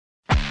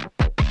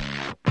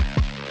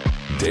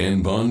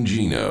Dan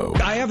Bongino.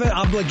 I have an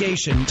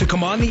obligation to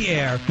come on the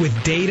air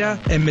with data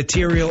and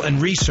material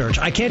and research.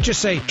 I can't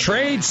just say,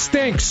 trade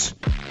stinks.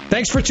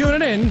 Thanks for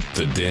tuning in.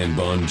 The Dan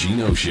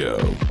Bongino Show.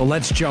 Well,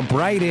 let's jump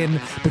right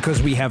in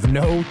because we have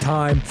no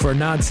time for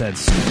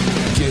nonsense.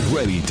 Get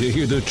ready to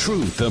hear the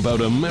truth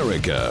about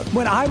America.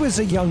 When I was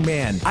a young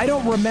man, I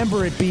don't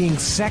remember it being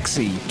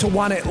sexy to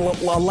want to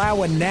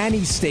allow a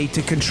nanny state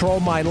to control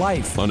my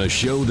life. On a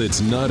show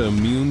that's not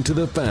immune to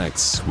the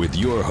facts with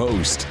your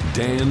host,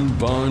 Dan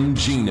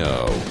Bongino.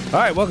 All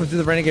right, welcome to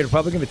the Renegade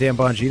Republican with Dan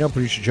Bongino.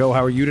 Producer Joe,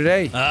 how are you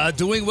today?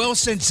 Doing well,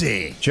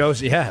 Cincy.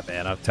 Joe's, yeah,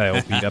 man, I'll tell you,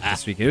 I beat up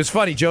this weekend. It was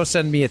funny. Joe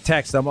sent me a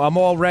text. I'm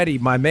all ready,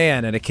 my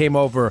man, and it came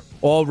over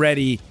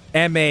already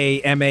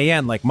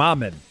M-A-M-A-N, like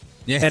Maman.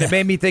 Yeah. And it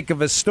made me think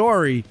of a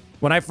story.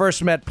 When I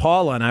first met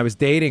Paula and I was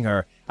dating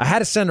her, I had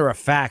to send her a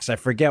fax. I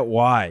forget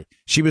why.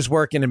 She was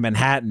working in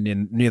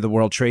Manhattan near the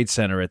World Trade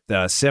Center at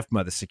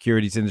SIFMA, the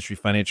Securities Industry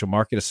Financial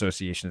Market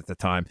Association at the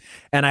time.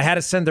 And I had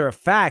to send her a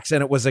fax,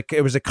 and it was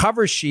a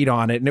cover sheet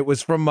on it, and it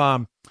was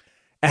from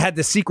it had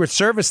the Secret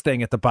Service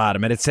thing at the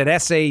bottom, and it said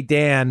S.A.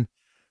 Dan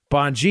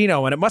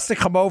Bongino, and it must have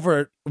come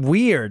over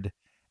weird.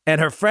 And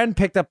her friend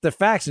picked up the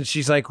fax, and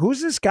she's like,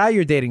 "Who's this guy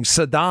you're dating?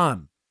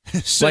 Saddam."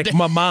 Like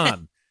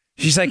Maman.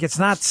 She's like, "It's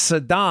not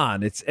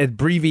Saddam. It's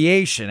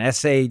abbreviation.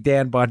 S.A.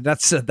 Dan Bongino. Not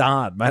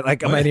Saddam.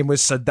 My name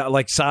was Saddam,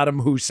 like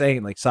Saddam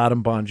Hussein, like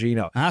Saddam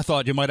Bongino." I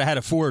thought you might have had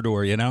a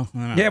four-door, you know?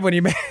 Yeah, when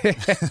you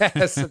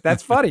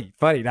that's funny.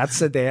 Not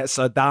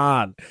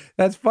Saddam.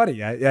 That's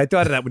funny. I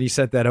thought of that when you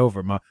sent that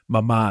over,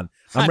 Maman.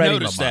 I ready,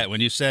 noticed Maman. that when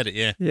you said it,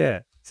 yeah. Yeah.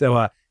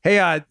 So,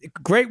 hey,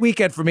 great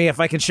weekend for me. If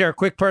I can share a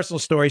quick personal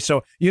story.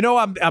 So,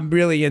 I'm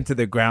really into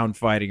the ground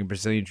fighting and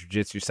Brazilian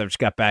Jiu-Jitsu stuff. I just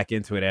got back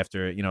into it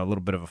after, a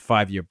little bit of a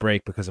 5-year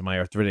break because of my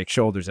arthritic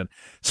shoulders. And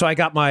so I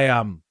got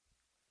my,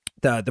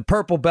 the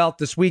purple belt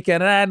this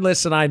weekend. And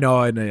listen, I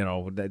know,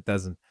 that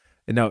doesn't,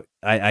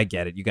 I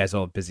get it. You guys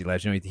all have busy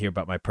lives. You don't need to hear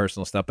about my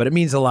personal stuff, but it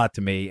means a lot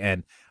to me.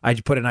 And I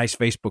just put a nice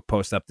Facebook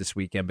post up this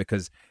weekend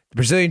because the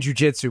Brazilian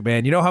Jiu-Jitsu,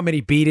 man, you know how many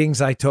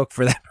beatings I took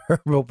for that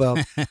purple belt?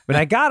 But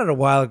I got it a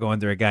while ago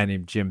under a guy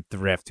named Jim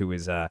Thrift, who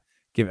is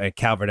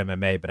Calvert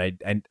MMA, but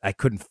I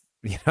couldn't,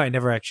 I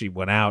never actually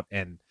went out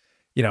and,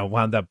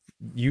 wound up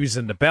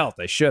using the belt.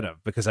 I should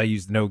have, because I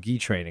used no-gi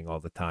training all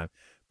the time.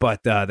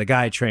 But the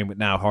guy I trained with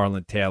now,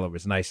 Harlan Taylor,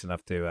 was nice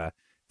enough to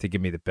give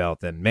me the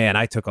belt. And man,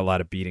 I took a lot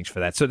of beatings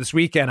for that. So this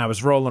weekend I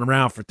was rolling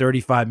around for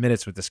 35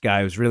 minutes with this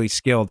guy who's really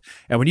skilled.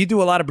 And when you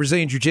do a lot of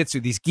Brazilian Jiu-Jitsu,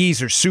 these gis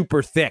are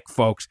super thick,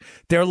 folks.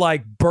 They're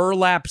like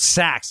burlap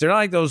sacks. They're not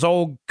like those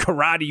old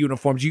karate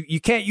uniforms. You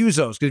can't use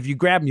those because if you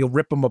grab them, you'll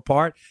rip them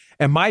apart.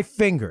 And my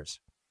fingers,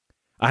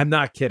 I'm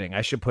not kidding.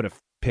 I should put a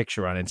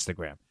picture on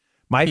Instagram.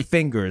 My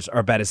fingers are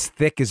about as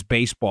thick as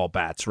baseball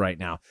bats right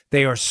now.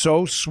 They are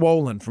so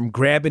swollen from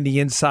grabbing the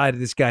inside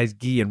of this guy's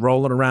gi and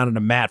rolling around in a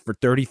mat for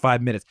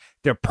 35 minutes.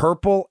 They're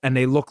purple, and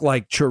they look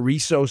like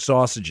chorizo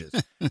sausages.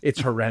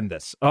 It's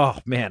horrendous. Oh,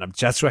 man,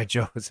 that's why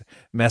Joe was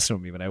messing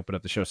with me when I opened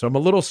up the show. So I'm a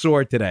little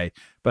sore today,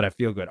 but I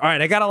feel good. All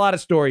right, I got a lot of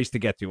stories to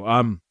get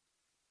to.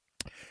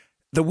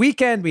 The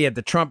weekend, we had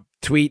the Trump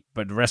tweet,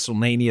 but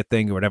WrestleMania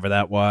thing or whatever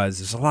that was.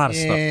 There's a lot of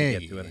stuff to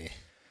get to.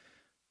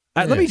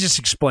 Let me just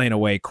explain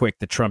away quick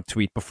the Trump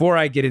tweet before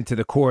I get into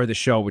the core of the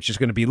show, which is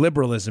going to be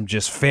liberalism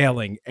just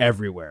failing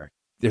everywhere.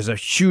 There's a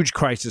huge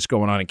crisis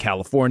going on in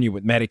California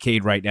with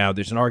Medicaid right now.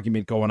 There's an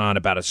argument going on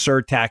about a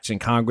surtax in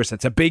Congress.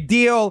 That's a big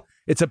deal.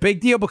 It's a big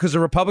deal because the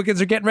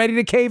Republicans are getting ready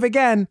to cave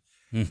again.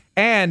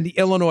 And the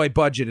Illinois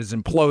budget is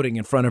imploding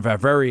in front of our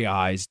very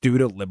eyes due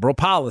to liberal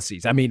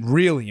policies. I mean,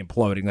 really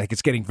imploding, like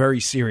it's getting very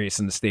serious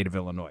in the state of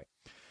Illinois.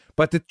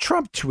 But the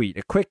Trump tweet,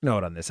 a quick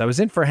note on this. I was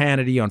in for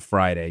Hannity on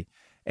Friday.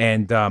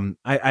 And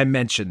I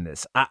mentioned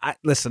this.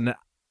 Listen,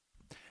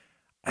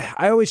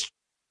 I always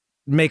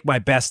make my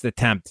best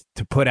attempt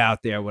to put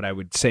out there what I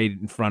would say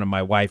in front of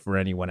my wife or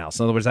anyone else.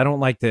 In other words, I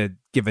don't like to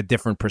give a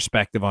different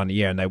perspective on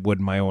the air than I would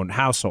in my own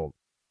household.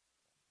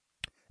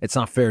 It's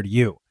not fair to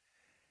you.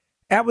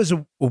 That was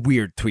a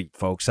weird tweet,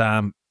 folks.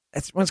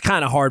 It's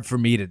kind of hard for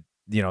me to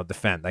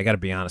defend. I got to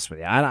be honest with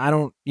you. I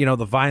don't,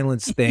 the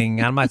violence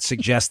thing. I'm not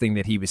suggesting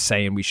that he was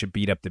saying we should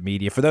beat up the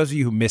media. For those of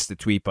you who missed the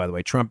tweet, by the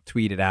way, Trump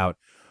tweeted out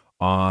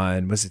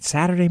on, was it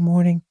Saturday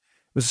morning?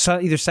 It was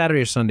either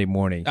Saturday or Sunday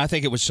morning. I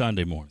think it was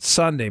Sunday morning.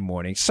 Sunday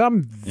morning.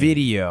 Some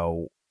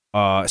video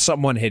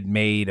someone had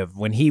made of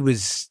when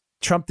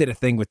Trump did a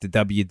thing with the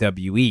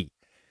WWE.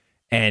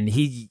 And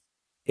he,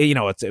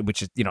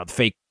 which is, the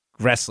fake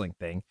wrestling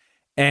thing.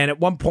 And at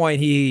one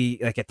point he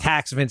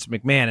attacks Vince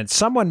McMahon. And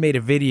someone made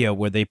a video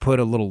where they put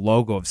a little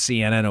logo of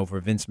CNN over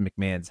Vince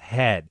McMahon's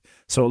head.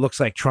 So it looks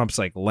like Trump's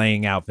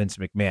laying out Vince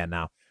McMahon.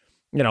 Now,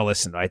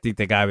 listen, I think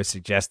the guy was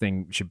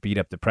suggesting we should beat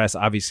up the press.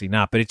 Obviously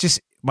not. But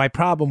my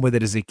problem with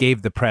it is it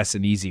gave the press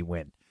an easy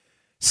win.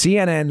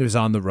 CNN is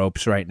on the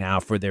ropes right now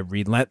for their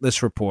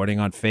relentless reporting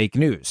on fake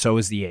news. So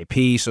is the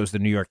AP. So is the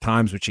New York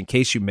Times, which in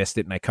case you missed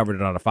it, and I covered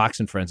it on a Fox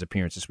and Friends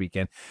appearance this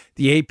weekend,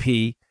 the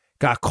AP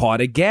got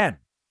caught again.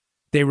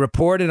 They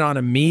reported on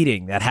a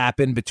meeting that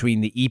happened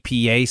between the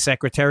EPA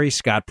Secretary,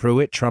 Scott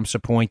Pruitt, Trump's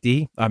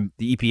appointee,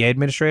 the EPA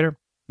administrator,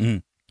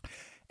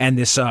 and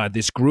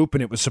this group,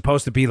 and it was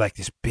supposed to be like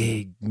this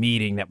big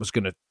meeting that was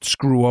going to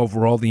screw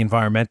over all the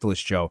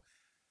environmentalists, Joe.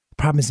 The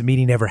problem is the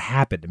meeting never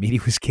happened. The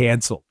meeting was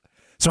canceled.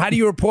 So how do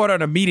you report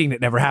on a meeting that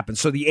never happened?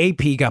 So the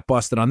AP got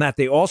busted on that.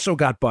 They also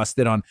got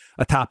busted on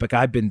a topic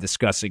I've been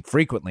discussing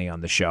frequently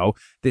on the show,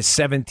 this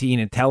 17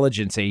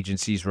 intelligence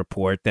agencies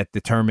report that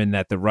determined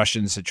that the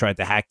Russians had tried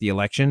to hack the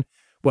election.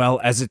 Well,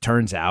 as it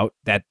turns out,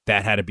 that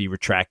had to be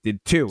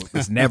retracted, too. It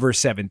was never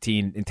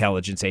 17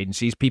 intelligence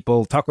agencies.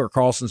 Tucker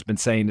Carlson's been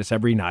saying this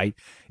every night.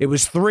 It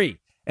was 3,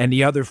 and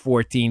the other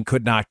 14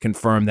 could not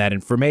confirm that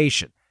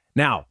information.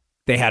 Now,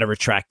 they had to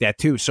retract that,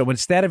 too. So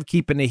instead of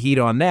keeping the heat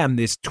on them,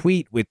 this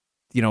tweet with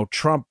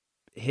Trump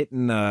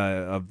hitting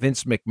a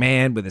Vince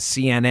McMahon with a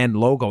CNN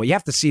logo. You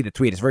have to see the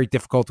tweet. It's very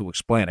difficult to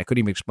explain. I couldn't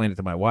even explain it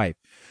to my wife.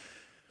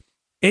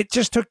 It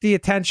just took the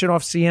attention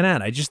off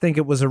CNN. I just think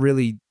it was a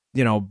really,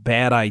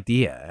 bad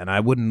idea. And I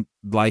wouldn't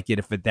like it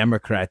if a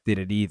Democrat did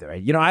it either.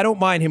 I don't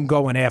mind him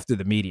going after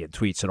the media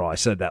tweets at all. I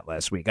said that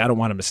last week. I don't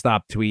want him to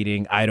stop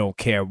tweeting. I don't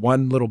care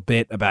one little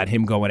bit about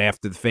him going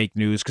after the fake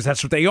news because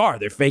that's what they are.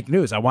 They're fake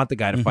news. I want the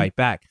guy to fight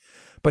back.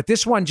 But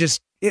this one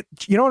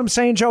you know what I'm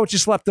saying, Joe? It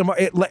just left them.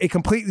 It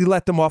completely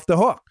let them off the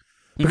hook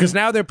because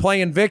now they're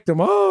playing victim.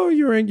 Oh,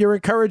 you're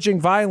encouraging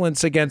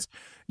violence against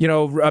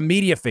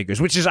media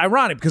figures, which is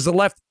ironic because the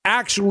left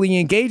actually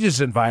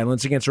engages in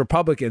violence against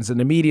Republicans, and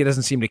the media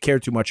doesn't seem to care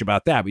too much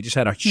about that. We just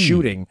had a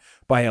shooting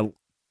by a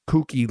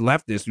kooky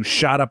leftist who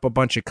shot up a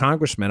bunch of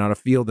congressmen on a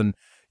field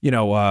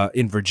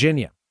in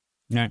Virginia.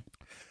 Yeah.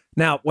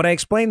 Now, what I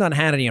explained on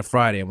Hannity on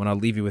Friday, and what I'll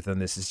leave you with on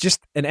this, is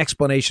just an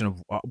explanation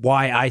of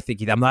why I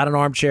think I'm not an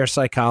armchair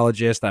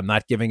psychologist. I'm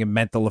not giving a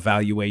mental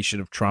evaluation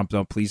of Trump.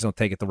 Please don't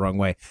take it the wrong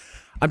way.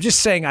 I'm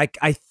just saying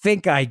I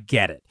think I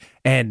get it.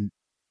 And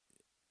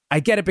I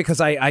get it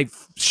because I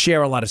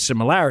share a lot of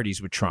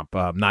similarities with Trump,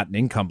 not an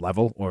income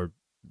level or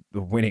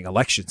winning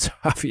elections,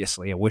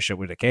 obviously. I wish it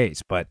were the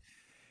case. But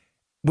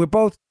we're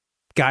both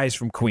guys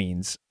from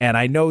Queens, and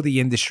I know the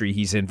industry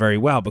he's in very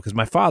well because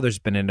my father's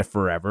been in it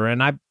forever,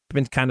 and I've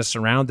been kind of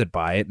surrounded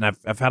by it, and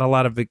I've had a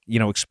lot of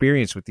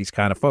experience with these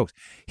kind of folks.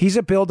 He's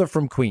a builder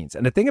from Queens,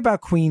 and the thing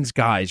about Queens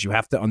guys you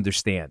have to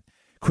understand,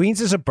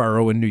 Queens is a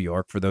borough in New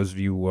York. For those of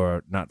you who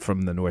are not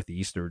from the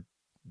Northeast or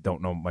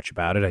don't know much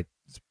about it,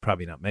 it's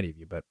probably not many of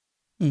you, but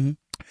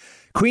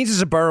Queens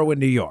is a borough in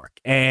New York,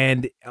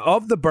 and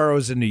of the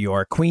boroughs in New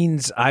York,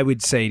 Queens, I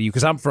would say to you,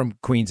 because I'm from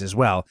Queens as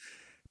well,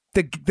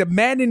 the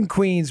men in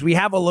Queens, we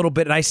have a little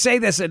bit, and I say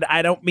this, and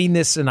I don't mean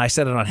this, and I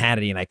said it on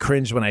Hannity, and I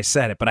cringed when I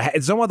said it, but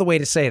it's no other way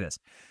to say this,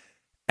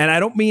 and I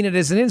don't mean it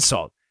as an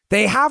insult.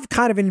 They have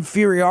kind of an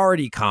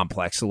inferiority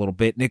complex a little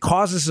bit, and it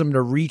causes them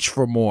to reach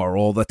for more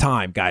all the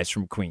time, guys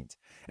from Queens.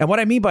 And what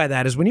I mean by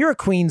that is when you're a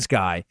Queens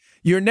guy,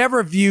 you're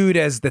never viewed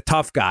as the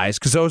tough guys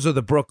because those are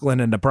the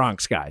Brooklyn and the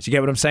Bronx guys. You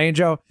get what I'm saying,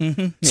 Joe?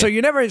 Mm-hmm.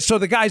 Yeah. So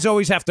the guys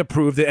always have to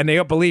prove that,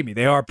 and believe me,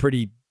 they are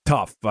pretty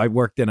tough. I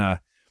worked in a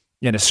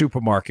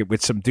supermarket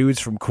with some dudes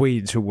from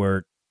Queens who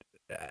were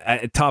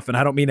tough, and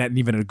I don't mean that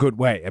even in a good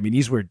way. I mean,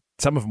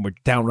 some of them were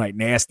downright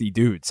nasty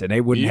dudes, and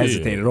they wouldn't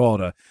hesitate at all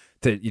to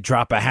you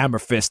drop a hammer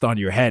fist on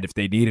your head if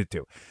they needed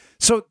to.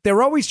 So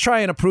they're always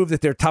trying to prove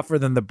that they're tougher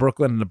than the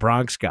Brooklyn and the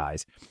Bronx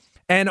guys.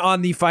 And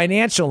on the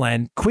financial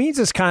end, Queens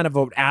is kind of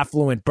an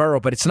affluent borough,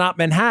 but it's not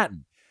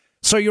Manhattan.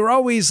 So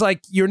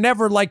you're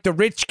never like the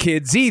rich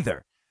kids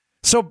either.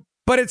 So,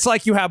 but it's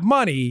like you have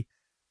money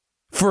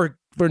for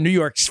New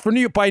York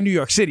by New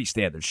York City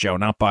standards, Joe,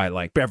 not by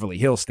like Beverly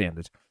Hills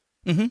standards.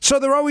 Mm-hmm. So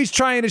they're always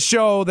trying to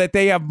show that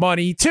they have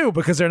money too,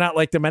 because they're not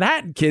like the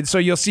Manhattan kids. So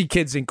you'll see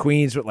kids in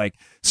Queens with like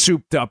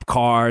souped up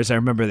cars. I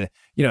remember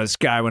this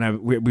guy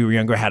when we were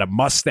younger had a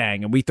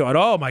Mustang, and we thought,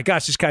 oh my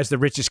gosh, this guy's the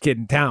richest kid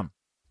in town.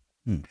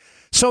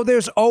 So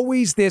there's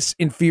always this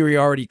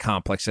inferiority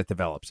complex that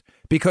develops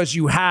because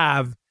you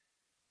have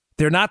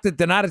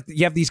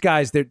these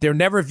guys, they're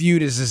never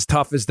viewed as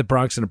tough as the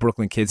Bronx and the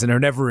Brooklyn kids, and they're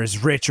never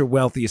as rich or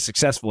wealthy or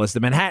successful as the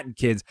Manhattan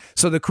kids.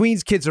 So the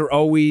Queens kids are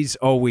always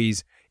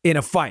in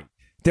a fight.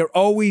 They're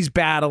always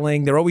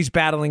battling. They're always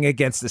battling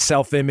against the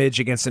self-image,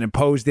 against an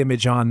imposed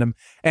image on them.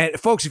 And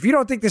folks, if you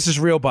don't think this is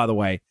real, by the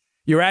way,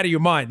 you're out of your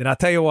mind, and I'll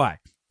tell you why.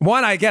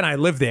 One, again, I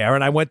lived there,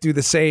 and I went through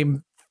the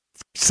same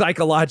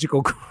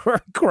psychological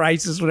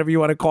crisis, whatever you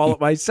want to call it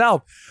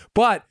myself.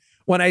 But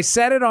when I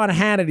said it on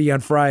Hannity on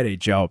Friday,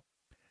 Joe,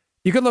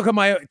 you can look at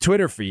my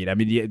Twitter feed. I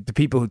mean, the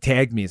people who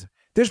tagged me,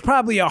 there's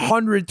probably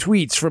 100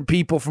 tweets from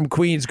people from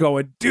Queens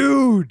going,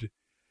 dude,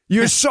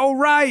 you're so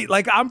right.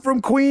 Like, I'm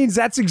from Queens.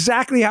 That's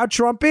exactly how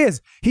Trump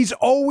is.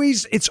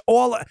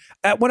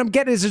 What I'm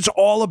getting is it's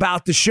all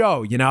about the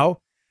show, you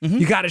know? Mm-hmm.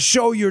 You got to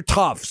show you're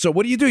tough. So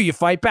what do? You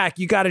fight back.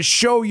 You got to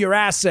show your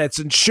assets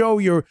and show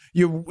you're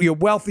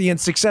wealthy and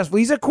successful.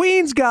 He's a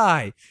Queens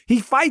guy. He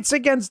fights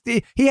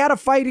he had a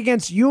fight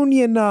against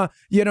union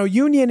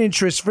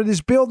interests for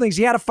these buildings.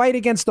 He had a fight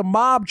against the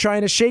mob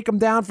trying to shake him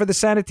down for the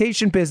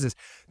sanitation business.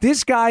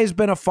 This guy has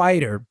been a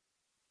fighter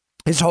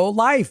his whole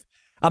life.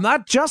 I'm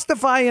not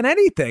justifying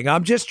anything.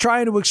 I'm just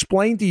trying to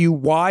explain to you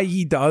why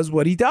he does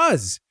what he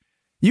does.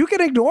 You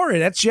can ignore it.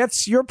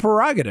 That's your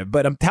prerogative.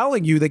 But I'm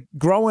telling you that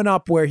growing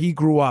up where he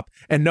grew up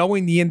and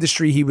knowing the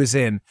industry he was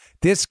in,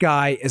 this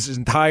guy, his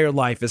entire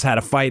life, has had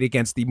a fight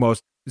against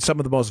some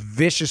of the most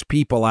vicious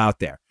people out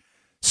there.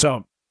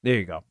 So there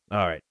you go.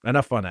 All right.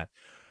 Enough on that.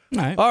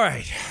 All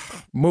right.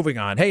 Moving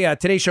on. Hey,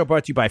 today's show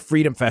brought to you by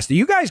Freedom Fest. Are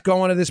you guys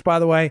going to this, by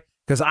the way?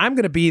 Because I'm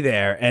going to be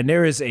there, and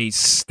there is a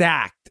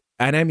stacked,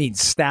 and I mean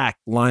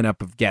stacked,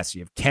 lineup of guests.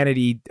 You have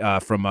Kennedy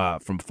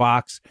from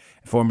Fox,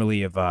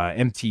 formerly of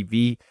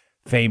MTV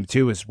fame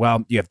too as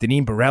well. You have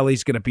Deneen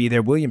Borelli's going to be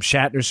there. William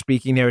Shatner's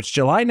speaking there. It's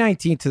July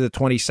 19th to the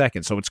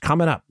 22nd, so it's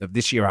coming up of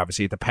this year,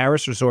 obviously, at the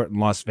Paris Resort in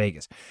Las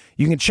Vegas.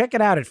 You can check it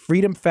out at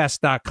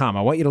freedomfest.com.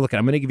 I want you to look at it.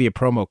 I'm going to give you a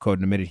promo code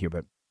in a minute here,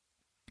 but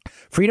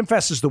Freedom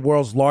Fest is the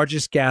world's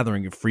largest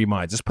gathering of free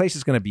minds. This place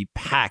is going to be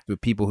packed with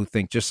people who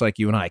think just like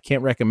you and I. I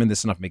can't recommend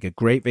this enough. Make a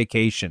great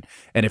vacation.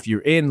 And if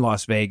you're in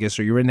Las Vegas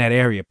or you're in that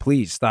area,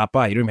 please stop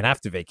by. You don't even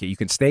have to vacate. You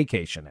can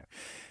staycation there.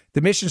 The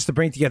mission is to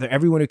bring together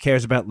everyone who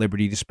cares about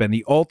liberty to spend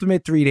the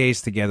ultimate 3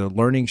 days together,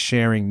 learning,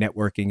 sharing,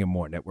 networking, and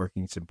more.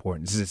 Networking is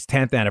important. This is its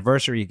 10th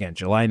anniversary, again,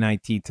 July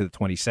 19th to the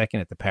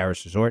 22nd at the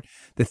Paris Resort.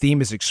 The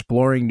theme is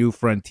exploring new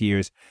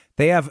frontiers.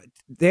 They have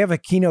a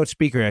keynote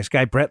speaker. This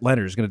guy, Brett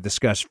Leonard, is going to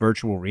discuss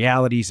virtual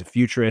realities, a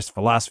futurist,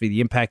 philosophy,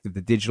 the impact of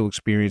the digital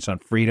experience on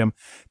freedom.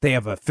 They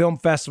have a film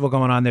festival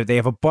going on there. They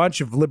have a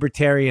bunch of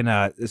libertarian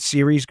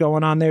series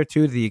going on there,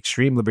 too, the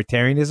extreme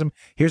libertarianism.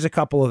 Here's a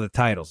couple of the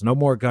titles. No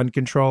More Gun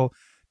Control.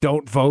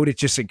 Don't Vote. It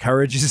just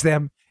encourages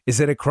them. Is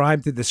it a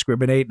crime to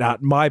discriminate? Not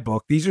in my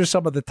book. These are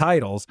some of the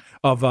titles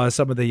of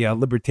some of the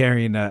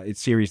libertarian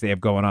series they have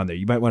going on there.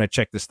 You might want to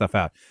check this stuff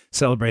out.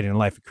 Celebrating the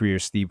life and career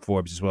of Steve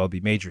Forbes as well. The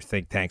major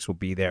think tanks will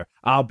be there.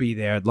 I'll be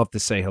there. I'd love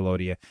to say hello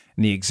to you.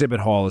 And the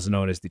exhibit hall is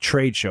known as the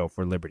Trade Show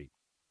for Liberty.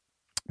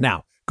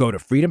 Now, go to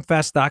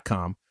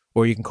freedomfest.com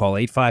or you can call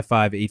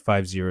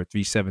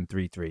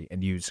 855-850-3733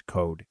 and use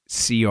code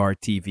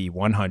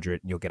CRTV100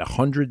 and you'll get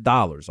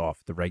 $100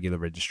 off the regular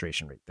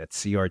registration rate.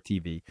 That's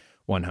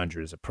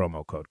CRTV100 is a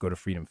promo code. Go to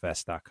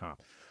freedomfest.com.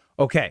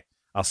 Okay,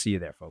 I'll see you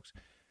there, folks.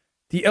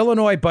 The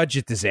Illinois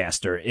budget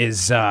disaster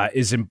is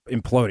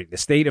imploding. The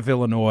state of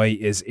Illinois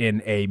is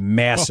in a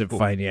massive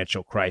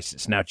financial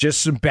crisis. Now,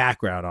 just some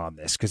background on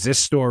this, because this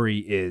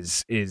story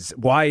is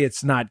why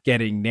it's not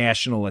getting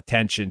national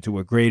attention to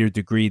a greater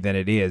degree than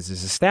it is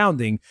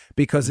astounding,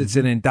 because it's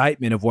an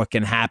indictment of what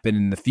can happen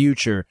in the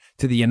future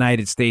to the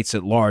United States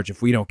at large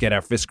if we don't get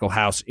our fiscal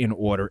house in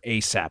order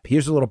ASAP.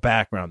 Here's a little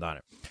background on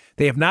it.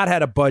 They have not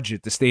had a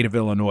budget, the state of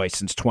Illinois,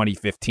 since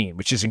 2015,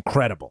 which is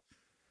incredible.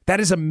 That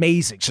is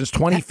amazing. Since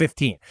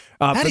 2015.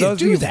 How do you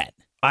do that?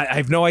 I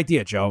have no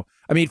idea, Joe.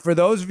 I mean, for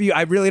those of you,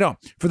 I really don't.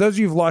 For those of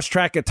you who've lost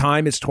track of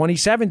time, it's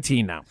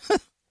 2017 now.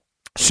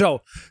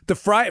 So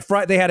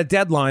they had a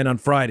deadline on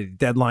Friday. The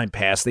deadline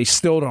passed. They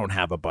still don't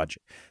have a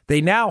budget.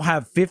 They now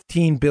have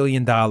 $15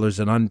 billion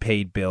in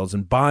unpaid bills,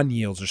 and bond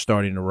yields are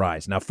starting to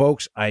rise. Now,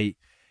 folks,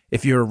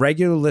 if you're a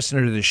regular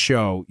listener to the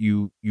show,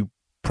 you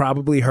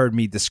probably heard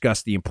me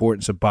discuss the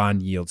importance of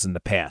bond yields in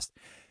the past.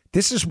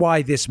 This is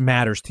why this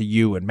matters to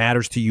you and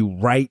matters to you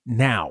right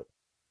now.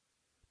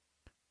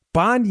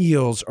 Bond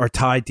yields are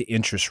tied to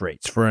interest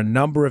rates for a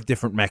number of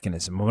different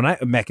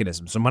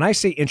mechanisms. And when I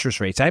say interest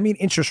rates, I mean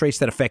interest rates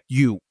that affect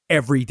you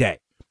every day.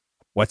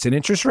 What's an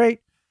interest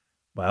rate?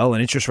 Well,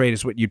 an interest rate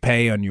is what you'd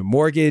pay on your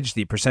mortgage,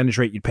 the percentage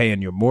rate you'd pay on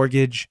your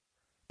mortgage,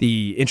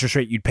 the interest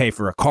rate you'd pay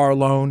for a car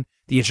loan,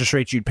 the interest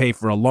rate you'd pay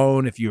for a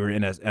loan if you were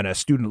in a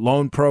student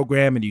loan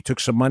program and you took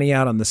some money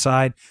out on the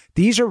side.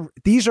 These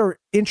are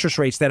interest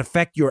rates that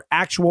affect your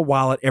actual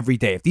wallet every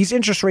day. If these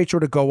interest rates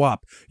were to go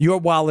up, your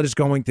wallet is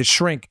going to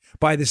shrink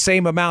by the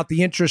same amount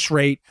the interest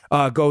rate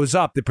goes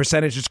up. The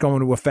percentage is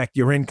going to affect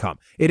your income.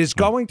 It is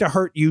going to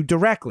hurt you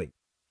directly.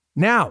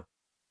 Now,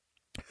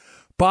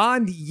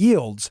 bond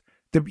yields,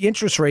 the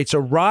interest rates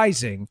are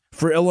rising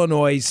for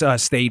Illinois'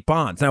 state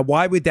bonds. Now,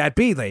 why would that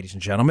be, ladies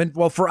and gentlemen?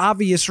 Well, for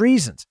obvious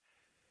reasons.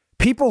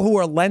 People who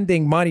are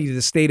lending money to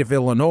the state of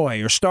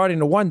Illinois are starting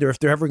to wonder if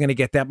they're ever going to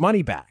get that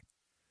money back.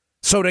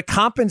 So to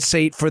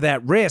compensate for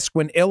that risk,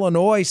 when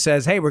Illinois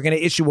says, hey, we're going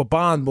to issue a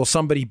bond, will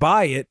somebody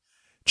buy it?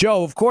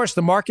 Joe, of course,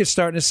 the market's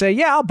starting to say,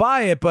 yeah, I'll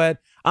buy it, but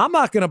I'm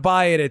not going to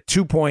buy it at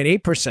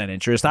 2.8%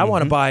 interest. I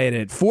want to buy it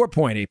at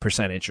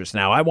 4.8% interest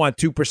now. I want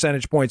 2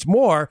 percentage points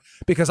more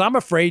because I'm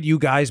afraid you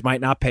guys might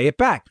not pay it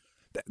back.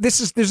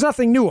 There's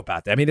nothing new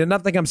about that. I mean,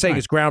 nothing I'm saying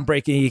is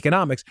groundbreaking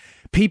economics.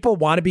 People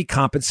want to be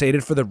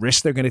compensated for the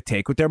risk they're going to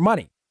take with their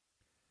money.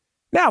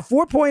 Now,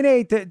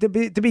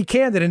 4.8, to be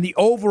candid, in the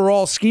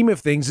overall scheme of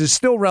things, is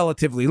still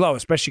relatively low,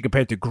 especially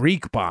compared to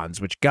Greek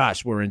bonds, which,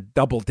 gosh, were in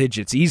double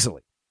digits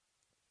easily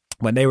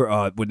when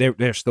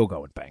they're still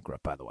going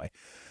bankrupt, by the way.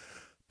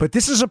 But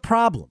this is a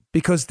problem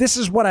because this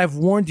is what I've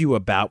warned you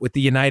about with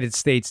the United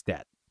States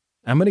debt.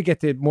 I'm going to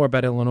get to more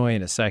about Illinois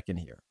in a second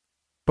here.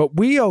 But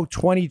we owe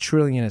 $20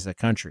 trillion as a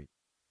country.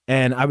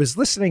 And I was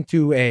listening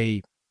to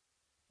a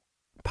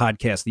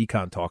podcast,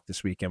 Econ Talk,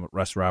 this weekend with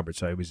Russ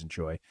Roberts, I always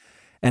enjoy.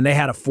 And they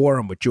had a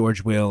forum with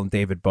George Will and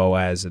David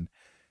Boaz. And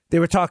they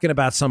were talking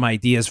about some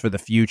ideas for the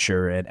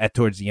future and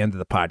towards the end of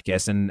the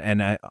podcast.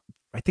 And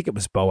I think it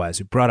was Boaz,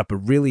 who brought up a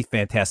really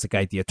fantastic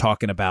idea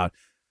talking about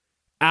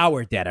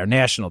our debt, our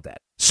national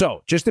debt.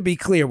 So just to be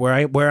clear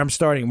where I'm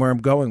starting, where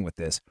I'm going with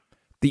this,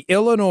 the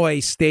Illinois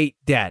state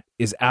debt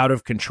is out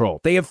of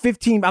control. They have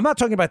 15. I'm not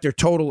talking about their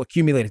total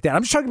accumulated debt.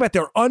 I'm just talking about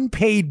their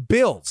unpaid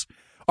bills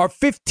are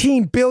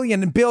 $15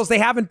 billion in bills they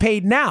haven't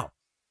paid now.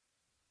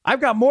 I've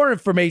got more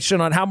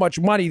information on how much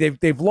money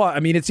they've lost. I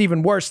mean, it's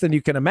even worse than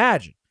you can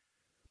imagine.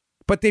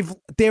 But they're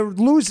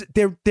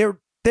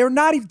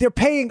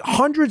paying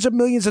hundreds of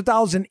millions of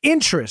dollars in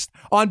interest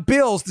on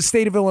bills the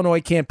state of Illinois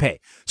can't pay.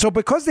 So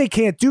because they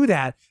can't do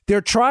that,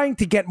 they're trying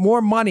to get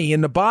more money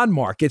in the bond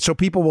market so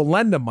people will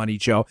lend them money,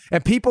 Joe.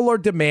 And people are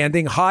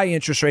demanding high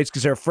interest rates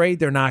because they're afraid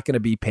they're not going to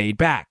be paid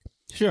back.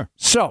 Sure.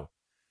 So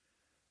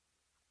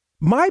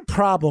my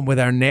problem with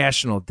our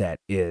national debt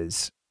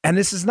is, and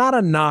this is not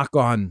a knock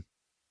on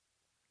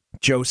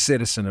Joe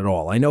Citizen at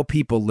all. I know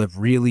people live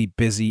really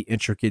busy,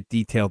 intricate,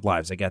 detailed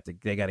lives. They got to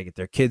get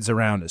their kids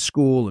around to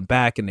school and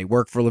back, and they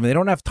work for a living. They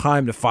don't have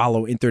time to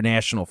follow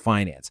international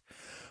finance.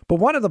 But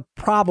one of the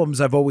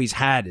problems I've always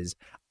had is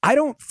I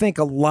don't think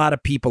a lot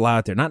of people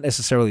out there, not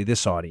necessarily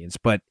this audience,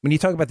 but when you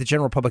talk about the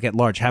general public at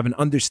large, have an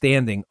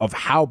understanding of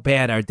how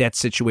bad our debt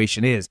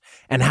situation is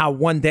and how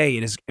one day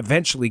it is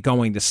eventually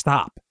going to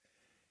stop.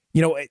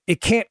 You know,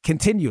 it can't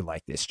continue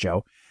like this,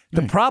 Joe.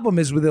 The problem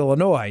is with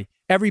Illinois,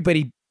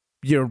 everybody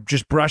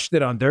just brushed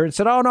it under and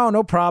said, oh,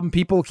 no problem.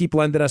 People will keep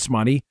lending us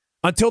money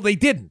until they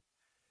didn't.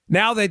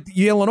 Now that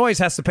Illinois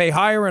has to pay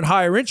higher and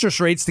higher interest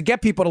rates to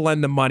get people to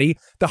lend them money,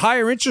 the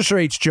higher interest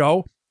rates,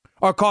 Joe,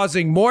 are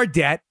causing more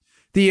debt.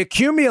 The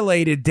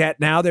accumulated debt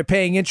now, they're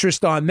paying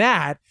interest on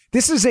that.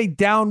 This is a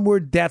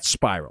downward debt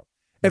spiral.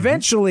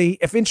 Eventually,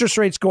 if interest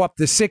rates go up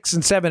to 6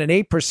 and 7 and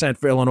 8%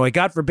 for Illinois,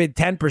 God forbid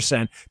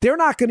 10%, they're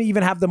not going to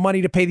even have the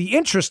money to pay the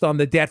interest on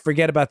the debt.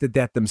 Forget about the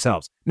debt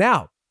themselves.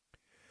 Now,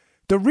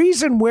 the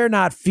reason we're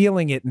not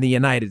feeling it in the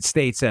United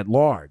States at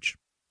large,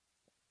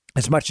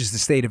 as much as the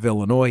state of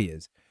Illinois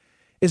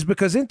is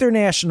because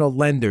international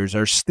lenders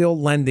are still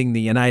lending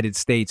the United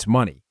States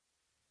money.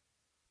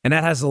 And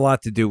that has a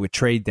lot to do with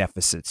trade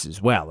deficits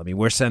as well. I mean,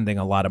 we're sending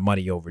a lot of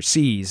money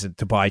overseas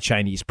to buy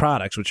Chinese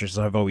products, which is,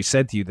 I've always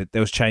said to you, that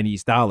those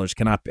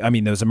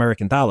those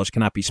American dollars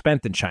cannot be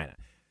spent in China.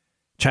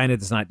 China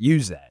does not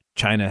use that.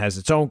 China has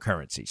its own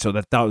currency, so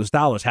that those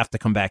dollars have to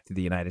come back to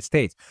the United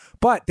States.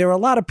 But there are a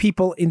lot of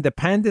people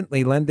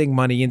independently lending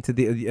money into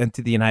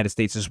the United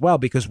States as well,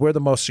 because we're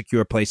the most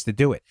secure place to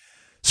do it.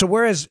 So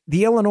whereas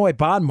the Illinois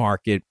bond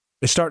market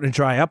is starting to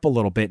dry up a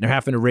little bit and they're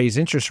having to raise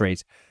interest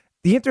rates,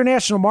 the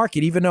international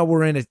market, even though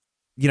we're in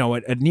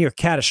a near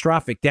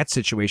catastrophic debt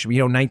situation,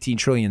 $19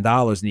 trillion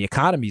and the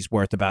economy's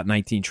worth about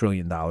 $19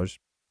 trillion,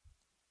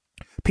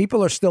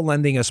 people are still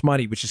lending us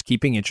money, which is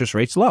keeping interest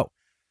rates low.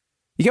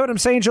 You get what I'm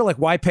saying, Joe? Like,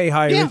 why pay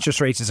higher interest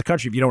rates as a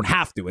country if you don't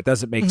have to? It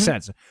doesn't make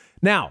sense.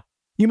 Now,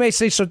 you may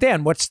say, so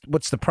Dan, what's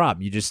the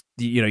problem? You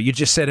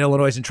just said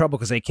Illinois is in trouble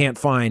because they can't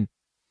find,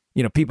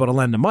 people to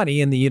lend the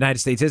money, and the United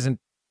States isn't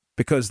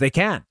because they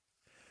can.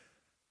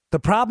 The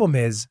problem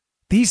is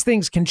these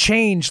things can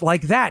change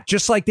like that,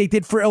 just like they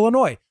did for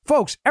Illinois.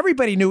 Folks,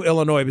 everybody knew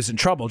Illinois was in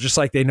trouble, just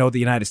like they know the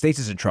United States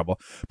is in trouble.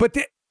 But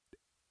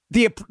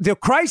the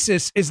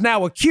crisis is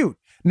now acute.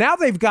 Now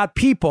they've got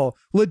people,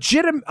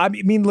 legitimate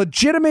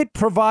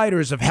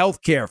providers of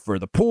health care for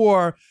the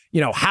poor,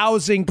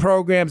 housing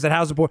programs that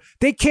house the poor.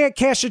 They can't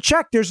cash a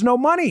check. There's no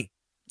money.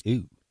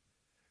 Ew.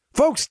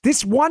 Folks,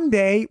 this one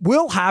day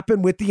will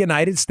happen with the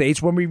United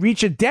States when we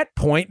reach a debt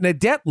point and a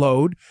debt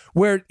load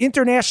where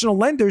international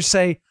lenders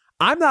say,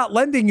 I'm not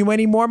lending you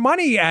any more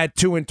money at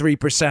 2 and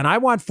 3%. I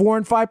want 4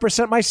 and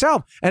 5%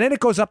 myself. And then it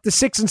goes up to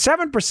 6 and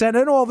 7%.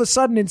 And all of a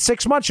sudden in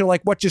 6 months, you're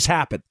like, what just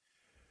happened?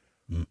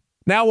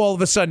 Now, all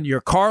of a sudden, your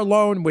car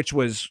loan, which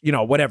was, 5 or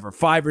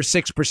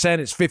 6%,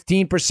 is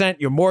 15%.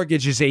 Your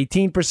mortgage is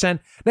 18%.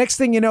 Next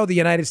thing you know, the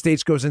United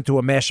States goes into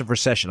a massive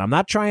recession. I'm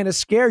not trying to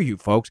scare you,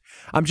 folks.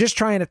 I'm just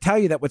trying to tell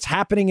you that what's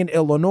happening in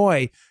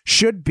Illinois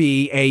should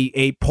be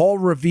a Paul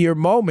Revere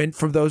moment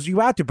for those of you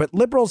out there. But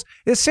liberals,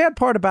 the sad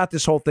part about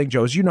this whole thing,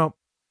 Joe, is,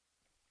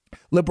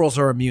 liberals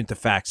are immune to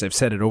facts. I've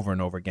said it over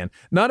and over again.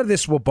 None of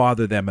this will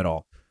bother them at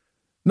all.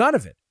 None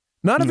of it.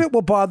 None of it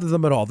will bother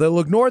them at all.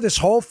 They'll ignore this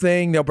whole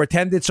thing. They'll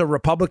pretend it's a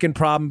Republican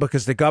problem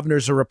because the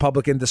governor's a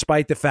Republican,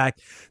 despite the fact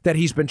that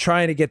he's been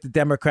trying to get the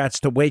Democrats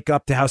to wake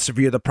up to how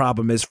severe the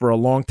problem is for a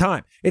long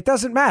time. It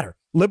doesn't matter.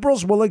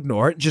 Liberals will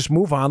ignore it and just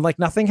move on like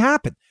nothing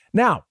happened.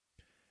 Now,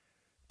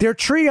 they're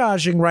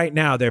triaging right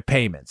now their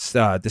payments,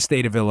 the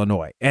state of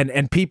Illinois, and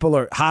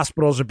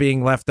hospitals are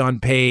being left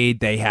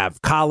unpaid. They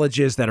have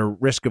colleges that are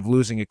at risk of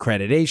losing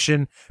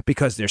accreditation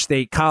because they're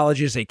state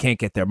colleges. They can't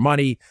get their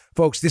money.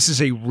 Folks, this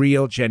is a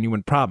real,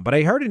 genuine problem. But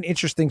I heard an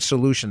interesting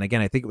solution. Again,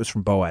 I think it was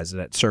from Boaz,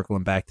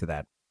 circling back to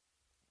that.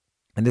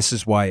 And this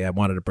is why I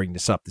wanted to bring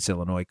this up, this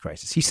Illinois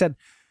crisis. He said,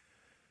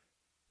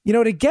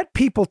 to get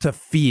people to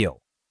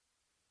feel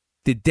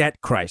the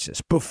debt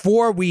crisis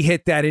before we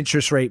hit that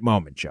interest rate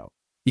moment, Joe.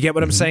 You get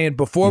what I'm saying?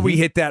 Before we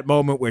hit that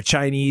moment where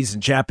Chinese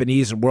and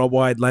Japanese and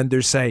worldwide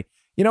lenders say,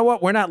 you know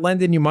what, we're not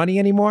lending you money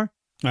anymore.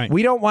 Right.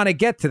 We don't want to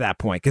get to that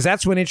point because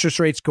that's when interest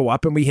rates go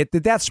up and we hit the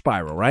death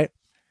spiral, right?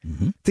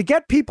 Mm-hmm. To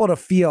get people to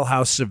feel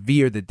how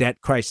severe the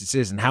debt crisis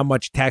is and how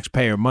much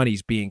taxpayer money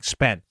is being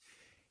spent,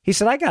 he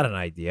said, I got an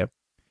idea.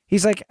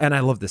 He's like, and I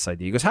love this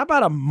idea. He goes, how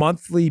about a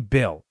monthly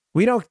bill?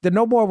 There's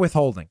no more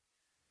withholding.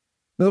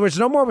 In other words,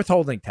 no more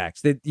withholding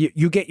tax.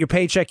 You get your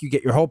paycheck, you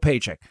get your whole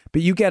paycheck,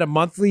 but you get a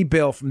monthly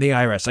bill from the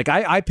IRS. Like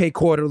I pay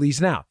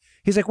quarterlies now.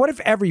 He's like, what if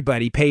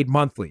everybody paid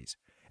monthlies?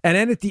 And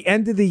then at the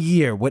end of the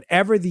year,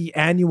 whatever the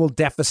annual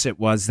deficit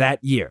was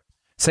that year,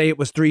 say it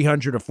was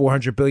 $300 or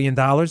 $400 billion,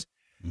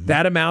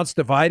 that amount's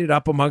divided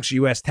up amongst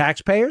U.S.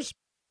 taxpayers,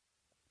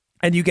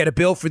 and you get a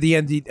bill for the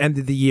end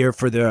of the year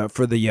for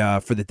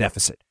the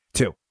deficit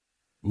too.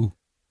 Ooh.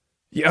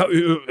 Yeah,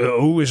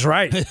 who is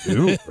right?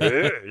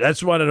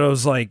 That's one of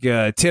those like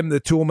Tim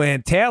the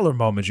Toolman Taylor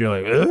moments.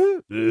 You're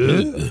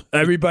like,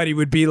 everybody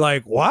would be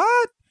like,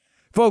 what?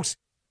 Folks,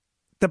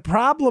 the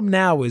problem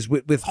now is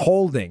with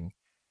withholding.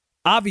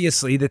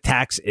 Obviously, the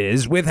tax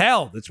is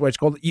withheld. That's what it's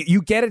called.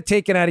 You get it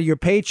taken out of your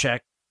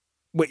paycheck.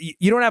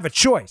 You don't have a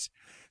choice.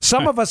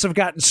 Some of us have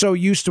gotten so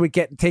used to it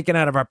getting taken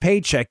out of our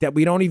paycheck that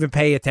we don't even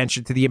pay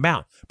attention to the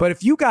amount. But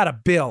if you got a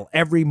bill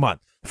every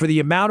month for the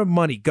amount of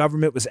money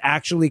government was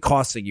actually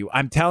costing you,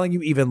 I'm telling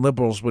you, even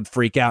liberals would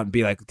freak out and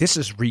be like, this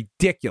is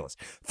ridiculous.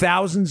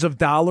 Thousands of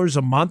dollars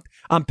a month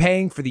I'm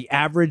paying for the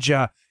average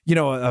a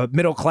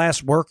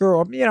middle-class worker,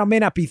 or, may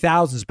not be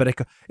thousands, but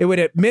it would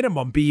at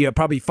minimum be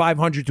probably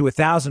 $500 to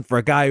 $1,000 for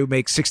a guy who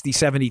makes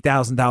 $60,000,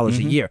 $70,000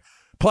 a year.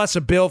 Plus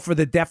a bill for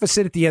the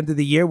deficit at the end of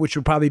the year, which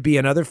would probably be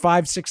another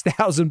 $5,000,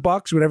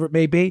 $6,000, whatever it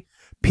may be.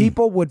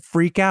 People would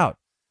freak out.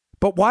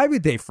 But why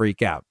would they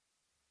freak out?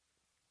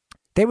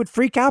 They would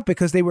freak out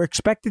because they were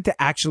expected to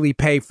actually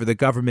pay for the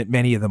government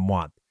many of them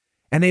want.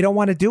 And they don't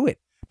want to do it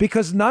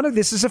because none of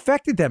this has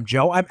affected them,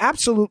 Joe. I'm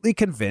absolutely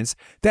convinced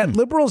that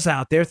liberals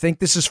out there think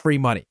this is free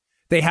money.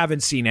 They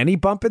haven't seen any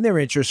bump in their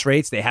interest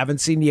rates. They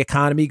haven't seen the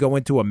economy go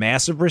into a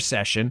massive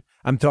recession.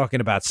 I'm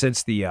talking about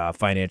since the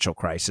financial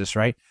crisis,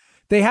 right?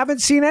 They haven't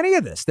seen any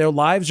of this. Their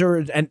lives are,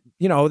 and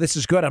this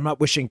is good. I'm not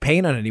wishing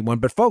pain on anyone,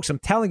 but folks, I'm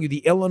telling you,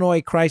 the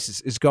Illinois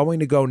crisis is going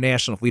to go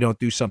national if we don't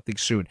do something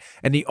soon.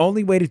 And the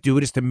only way to do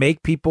it is to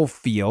make people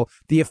feel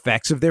the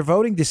effects of their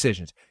voting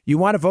decisions. You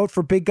want to vote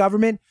for big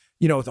government,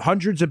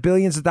 hundreds of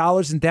billions of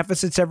dollars in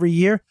deficits every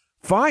year?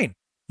 Fine.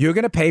 You're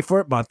going to pay for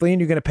it monthly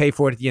and you're going to pay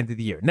for it at the end of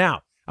the year.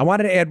 Now, I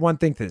wanted to add one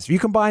thing to this. If you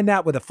combine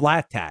that with a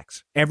flat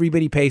tax,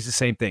 everybody pays the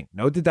same thing.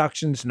 No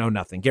deductions, no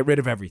nothing. Get rid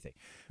of everything.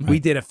 Right. We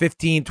did a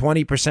 15,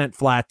 20%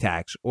 flat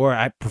tax, or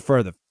I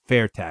prefer the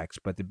fair tax,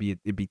 but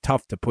it'd be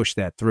tough to push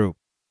that through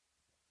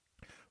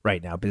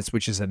right now,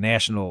 which is a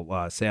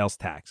national sales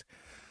tax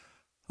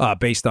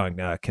based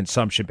on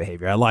consumption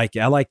behavior. I like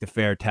the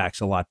fair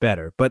tax a lot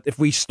better. But if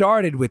we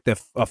started with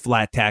a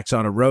flat tax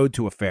on a road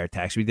to a fair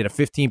tax, we did a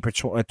 15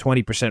 or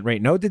 20%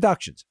 rate, no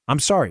deductions. I'm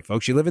sorry,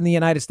 folks. You live in the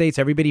United States.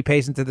 Everybody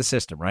pays into the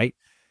system, right?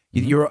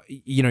 You're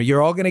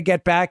all going to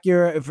get back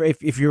your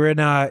if you're in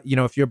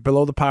if you're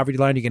below the poverty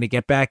line, you're going to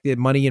get back the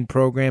money in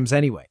programs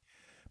anyway.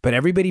 But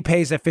everybody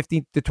pays that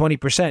 15 to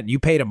 20%. You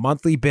paid a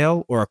monthly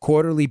bill or a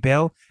quarterly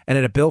bill and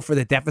then a bill for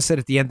the deficit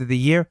at the end of the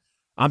year.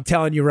 I'm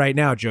telling you right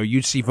now, Joe,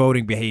 you'd see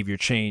voting behavior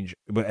change,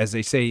 as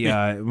they say,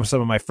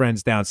 some of my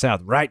friends down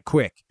south, right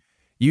quick.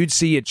 You'd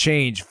see it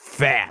change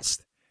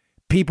fast.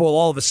 People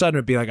all of a sudden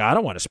would be like, I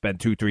don't want to spend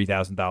 $2,000,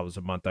 $3,000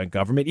 a month on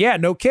government. Yeah,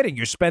 no kidding.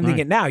 You're spending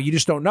it now. You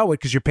just don't know it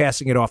because you're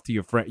passing it off to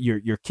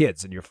your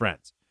kids and your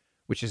friends,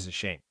 which is a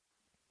shame.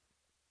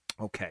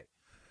 Okay.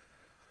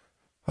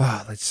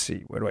 Let's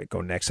see. Where do I go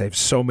next? I have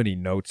so many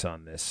notes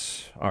on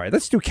this. All right,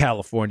 let's do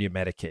California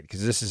Medicaid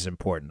because this is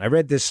important. I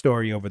read this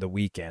story over the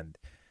weekend.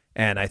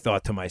 And I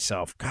thought to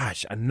myself,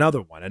 gosh,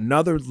 another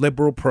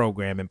liberal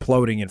program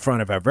imploding in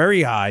front of our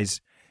very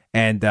eyes.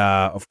 And,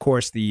 of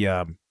course,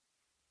 the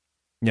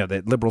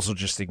liberals will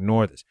just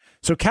ignore this.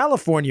 So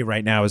California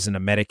right now is in a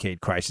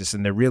Medicaid crisis,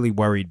 and they're really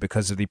worried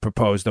because of the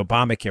proposed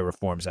Obamacare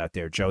reforms out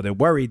there, Joe. They're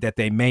worried that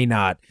they may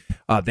not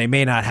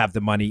have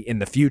the money in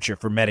the future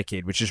for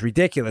Medicaid, which is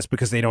ridiculous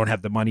because they don't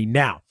have the money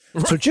now.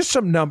 Right. So just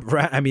some number.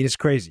 I mean, it's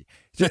crazy.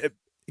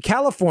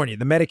 California,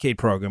 the Medicaid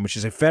program, which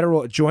is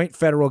a joint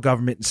federal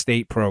government and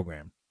state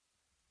program,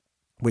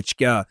 which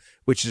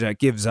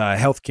gives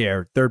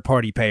healthcare,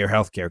 third-party payer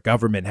healthcare,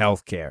 government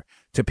healthcare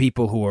to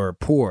people who are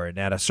poor and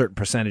at a certain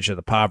percentage of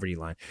the poverty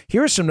line.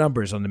 Here are some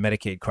numbers on the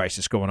Medicaid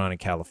crisis going on in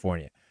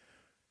California.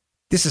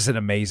 This is an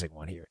amazing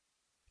one here.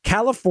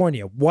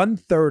 California,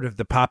 1/3 of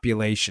the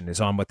population is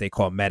on what they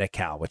call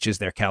Medi-Cal, which is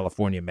their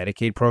California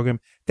Medicaid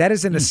program. That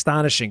is an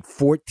astonishing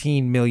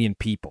 14 million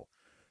people.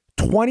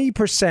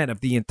 20%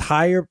 of the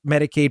entire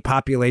Medicaid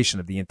population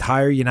of the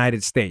entire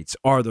United States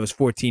are those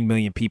 14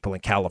 million people in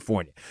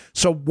California.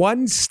 So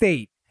one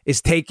state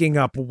is taking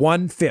up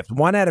 1/5,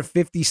 1 out of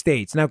 50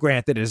 states. Now,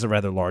 granted, it is a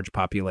rather large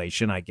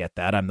population. I get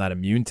that. I'm not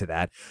immune to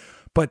that.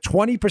 But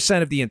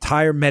 20% of the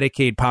entire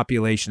Medicaid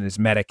population is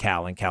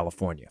Medi-Cal in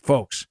California.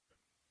 Folks,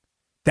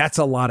 that's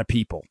a lot of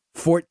people.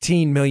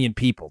 14 million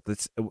people.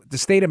 The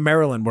state of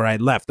Maryland, where I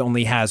left,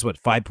 only has,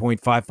 5.5,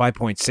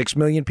 5.6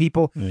 million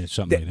people.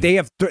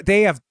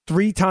 They have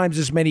 3 times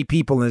as many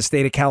people in the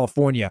state of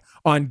California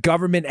on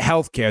government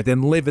health care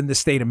than live in the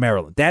state of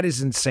Maryland. That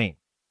is insane.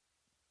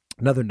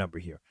 Another number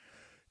here.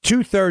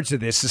 2/3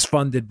 of this is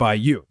funded by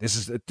you. This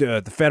is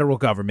the federal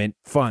government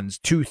funds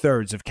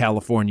 2/3 of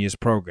California's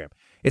program.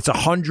 It's a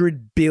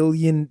 $100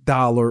 billion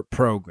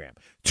program.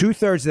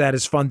 2/3 of that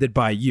is funded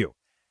by you.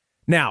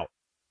 Now,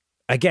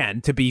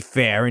 again, to be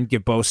fair and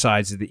give both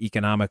sides of the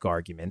economic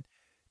argument,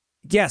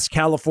 yes,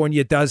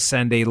 California does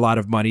send a lot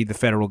of money. The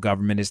federal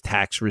government is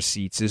tax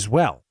receipts as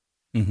well.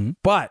 Mm-hmm.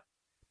 But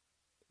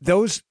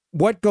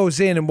what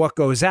goes in and what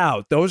goes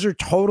out, those are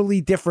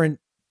totally different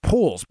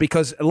pools,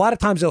 because a lot of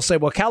times they'll say,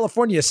 well,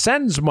 California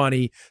sends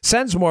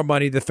more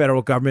money to the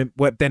federal government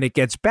than it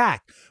gets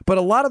back. But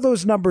a lot of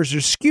those numbers are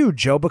skewed,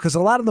 Joe, because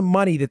a lot of the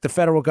money that the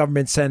federal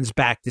government sends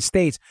back to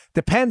states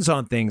depends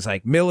on things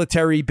like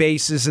military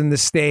bases in the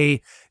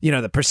state,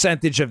 the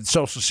percentage of the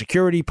Social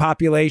Security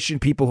population,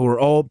 people who are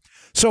old.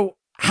 So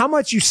how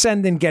much you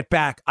send and get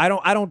back,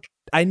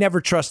 I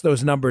never trust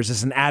those numbers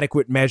as an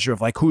adequate measure of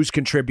like who's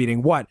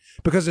contributing what,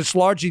 because it's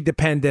largely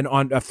dependent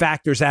on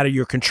factors out of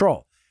your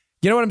control.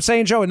 You know what I'm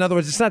saying, Joe? In other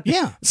words, it's not.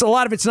 Yeah. So a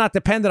lot of it's not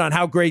dependent on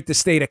how great the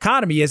state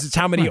economy is. It's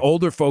how many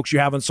older folks you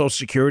have on Social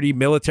Security,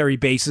 military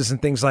bases,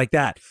 and things like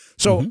that.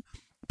 So,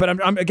 but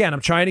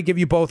I'm trying to give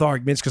you both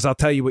arguments because I'll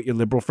tell you what your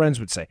liberal friends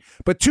would say.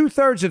 But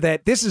 2/3 of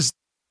that, this is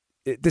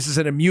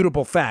an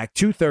immutable fact.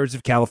 2/3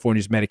 of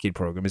California's Medicaid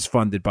program is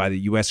funded by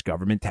the U.S.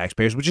 government,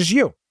 taxpayers, which is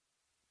you.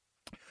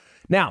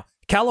 Now,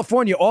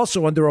 California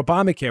also under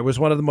Obamacare was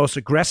one of the most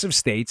aggressive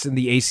states in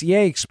the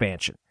ACA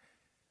expansion.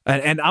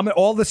 And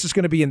all this is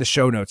going to be in the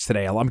show notes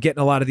today. I'm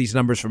getting a lot of these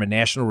numbers from a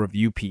National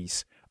Review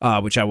piece,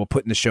 which I will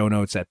put in the show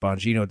notes at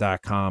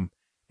Bongino.com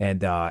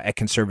and at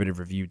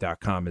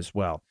ConservativeReview.com as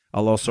well.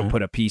 I'll also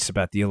put a piece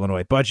about the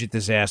Illinois budget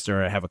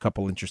disaster. I have a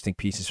couple interesting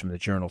pieces from the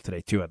Journal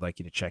today, too, I'd like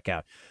you to check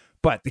out.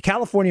 But the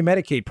California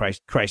Medicaid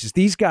crisis,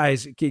 these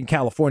guys in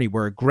California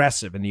were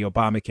aggressive in the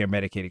Obamacare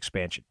Medicaid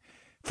expansion.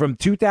 From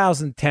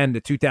 2010 to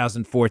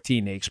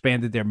 2014, they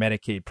expanded their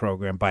Medicaid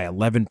program by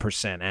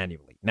 11%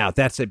 annually. Now,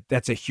 that's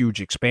a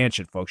huge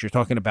expansion, folks. You're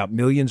talking about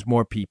millions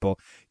more people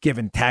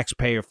given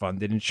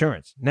taxpayer-funded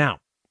insurance. Now,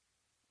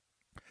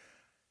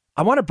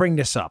 I want to bring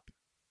this up.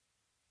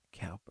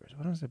 CalPERS.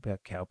 What was it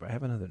about CalPERS? I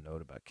have another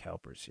note about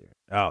CalPERS here.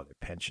 Oh, their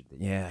pension.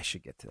 Yeah, I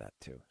should get to that,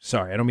 too.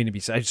 Sorry, I don't mean to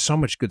be... I have so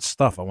much good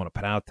stuff I want to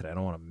put out today. I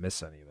don't want to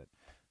miss any of it.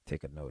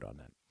 Take a note on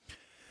that.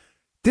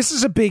 This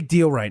is a big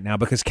deal right now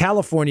because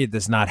California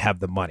does not have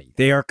the money.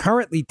 They are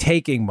currently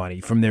taking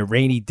money from their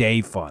rainy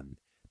day fund,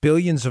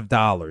 billions of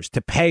dollars,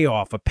 to pay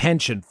off a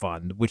pension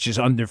fund, which is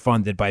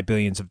underfunded by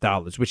billions of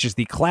dollars, which is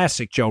the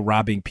classic Joe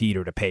robbing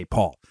Peter to pay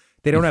Paul.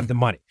 They don't have the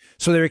money.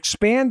 So they're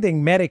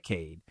expanding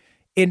Medicaid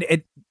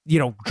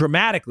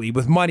dramatically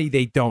with money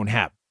they don't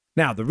have.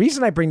 Now, the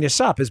reason I bring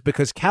this up is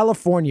because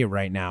California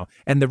right now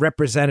and the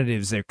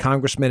representatives, their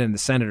congressmen and the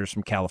senators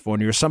from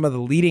California, are some of the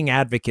leading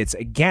advocates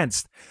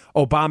against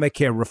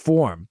Obamacare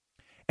reform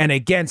and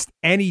against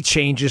any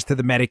changes to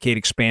the Medicaid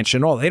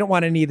expansion. They don't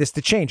want any of this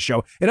to change,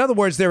 Joe. In other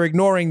words, they're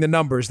ignoring the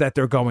numbers that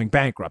they're going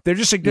bankrupt. They're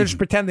just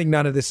pretending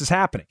none of this is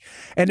happening.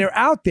 And they're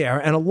out there,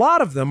 and a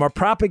lot of them are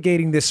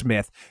propagating this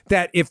myth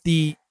that if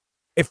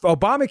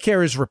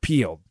Obamacare is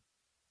repealed,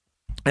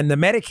 and the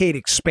Medicaid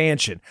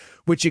expansion,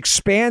 which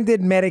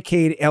expanded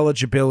Medicaid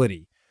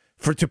eligibility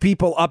to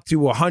people up to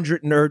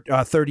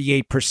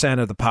 138%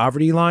 of the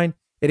poverty line,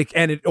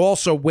 it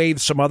also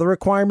waived some other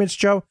requirements,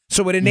 Joe.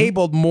 So it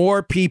enabled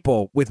more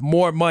people with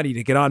more money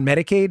to get on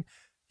Medicaid.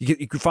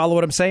 You can follow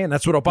what I'm saying?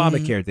 That's what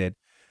Obamacare did.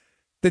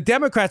 The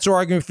Democrats are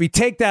arguing if we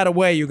take that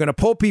away, you're going to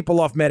pull people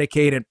off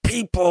Medicaid and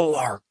people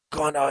are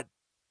going to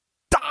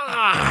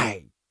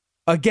die.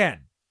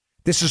 Again,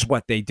 this is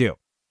what they do.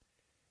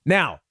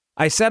 Now,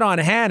 I said on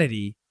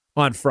Hannity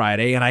on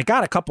Friday, and I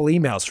got a couple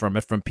emails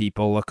from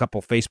people, a couple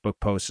Facebook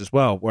posts as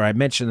well, where I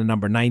mentioned the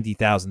number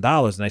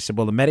 $90,000. And I said,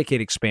 well, the Medicaid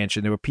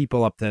expansion, there were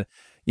people up to,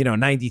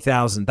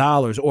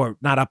 $90,000, or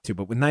not up to,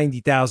 but with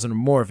 $90,000 or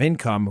more of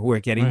income who are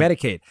getting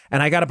Medicaid.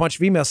 And I got a bunch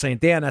of emails saying,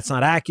 Dan, that's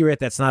not accurate.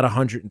 That's not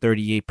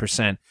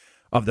 138%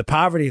 of the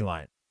poverty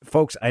line.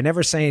 Folks, I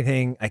never say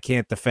anything I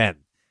can't defend,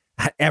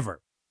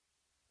 ever.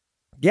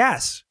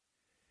 Yes,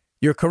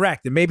 you're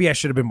correct. And maybe I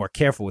should have been more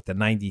careful with the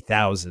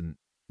 90,000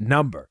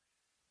 number,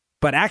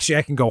 but actually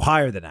I can go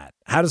higher than that.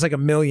 How does like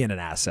 $1 million in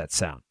assets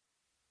sound?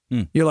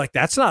 You're like,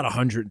 that's not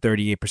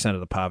 138% of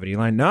the poverty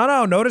line.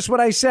 No, notice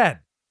what I said.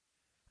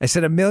 I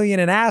said $1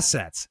 million in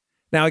assets.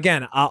 Now,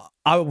 again,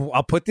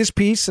 I'll put this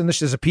piece, and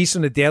there's a piece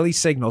in the Daily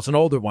Signal. It's an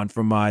older one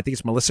from, I think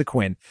it's Melissa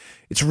Quinn.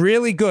 It's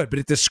really good, but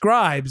it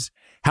describes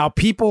how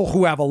people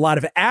who have a lot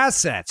of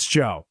assets,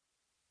 Joe,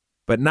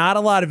 but not a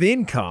lot of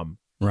income,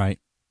 right,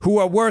 who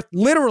are worth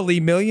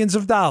literally millions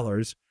of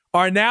dollars,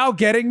 are now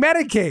getting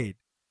Medicaid.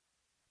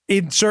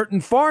 In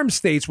certain farm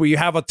states where you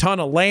have a ton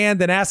of land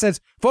and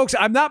assets. Folks,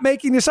 I'm not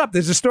making this up.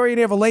 There's a story in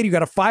there of a lady who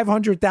got a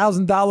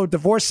 $500,000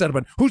 divorce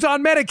settlement who's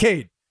on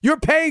Medicaid. You're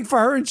paying for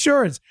her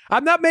insurance.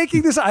 I'm not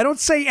making this. I don't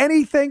say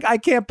anything I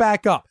can't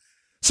back up.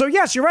 So,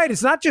 yes, you're right.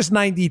 It's not just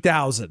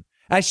 $90,000.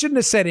 I shouldn't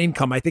have said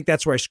income. I think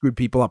that's where I screwed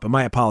people up, and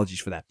my apologies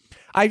for that.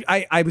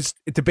 I was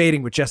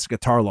debating with Jessica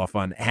Tarloff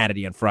on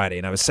Hannity on Friday,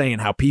 and I was saying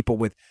how people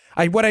with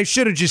what I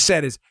should have just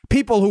said is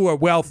people who are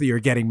wealthy are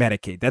getting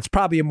Medicaid. That's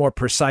probably a more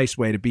precise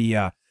way to be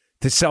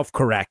to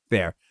self-correct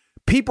there.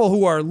 People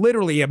who are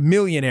literally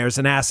millionaires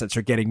in assets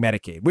are getting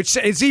Medicaid, which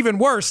is even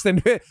worse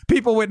than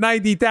people with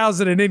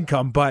 $90,000 in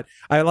income, but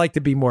I like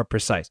to be more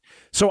precise.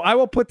 So I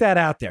will put that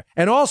out there.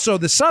 And also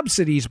the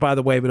subsidies, by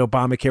the way, with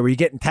Obamacare, where you're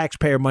getting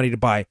taxpayer money to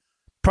buy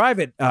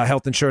private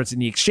health insurance in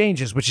the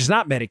exchanges, which is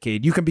not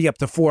Medicaid, you can be up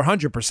to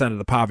 400% of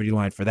the poverty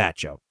line for that,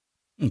 Joe.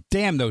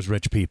 Damn those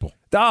rich people.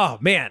 Oh,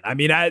 man. I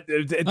mean,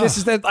 this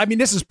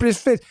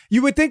is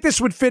you would think this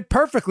would fit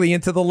perfectly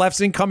into the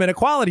left's income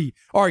inequality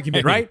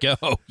argument, right? There you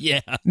go. Yeah.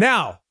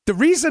 Now, the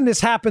reason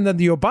this happened in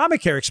the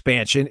Obamacare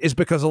expansion is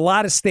because a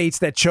lot of states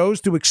that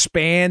chose to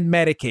expand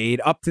Medicaid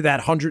up to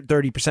that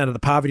 130% of the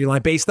poverty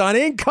line based on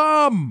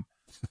income,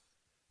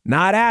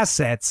 not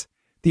assets.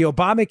 The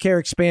Obamacare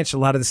expansion,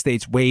 a lot of the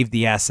states waived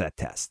the asset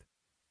test.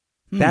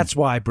 That's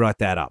why I brought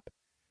that up.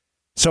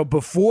 So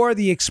before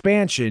the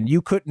expansion,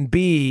 you couldn't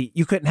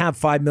have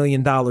 $5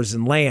 million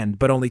in land,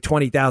 but only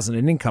 $20,000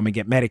 in income and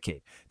get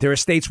Medicaid. There are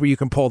states where you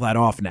can pull that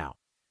off now.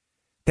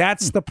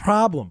 That's the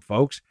problem,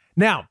 folks.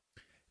 Now,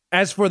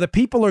 as for the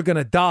people who are going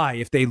to die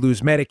if they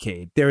lose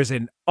Medicaid, there is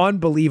an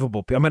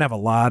unbelievable. I'm going to have a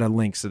lot of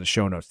links in the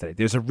show notes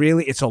today.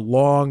 It's a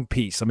long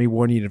piece. Let me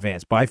warn you in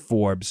advance by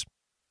Forbes.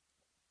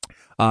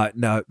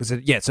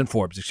 It's in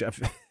Forbes.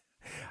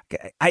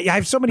 I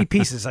have so many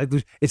pieces.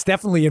 It's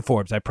definitely in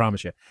Forbes. I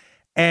promise you.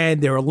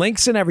 And there are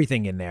links and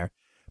everything in there,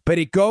 but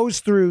it goes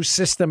through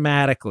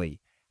systematically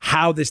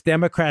how this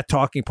Democrat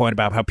talking point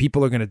about how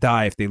people are going to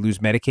die if they lose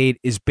Medicaid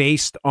is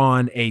based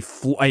on a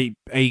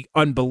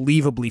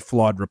unbelievably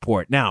flawed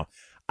report. Now,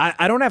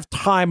 I don't have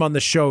time on the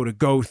show to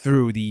go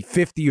through the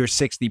 50 or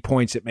 60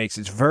 points it makes.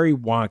 It's very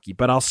wonky,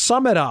 but I'll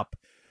sum it up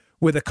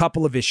with a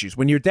couple of issues.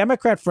 When your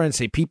Democrat friends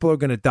say people are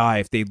going to die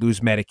if they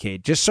lose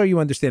Medicaid, just so you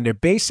understand, they're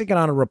basing it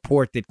on a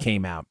report that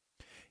came out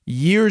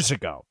years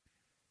ago,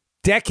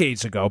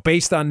 decades ago,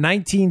 based on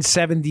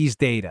 1970s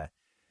data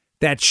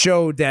that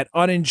showed that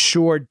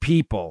uninsured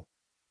people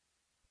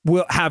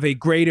will have a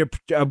greater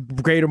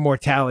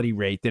mortality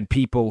rate than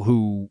people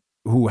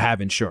who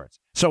have insurance.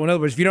 So in other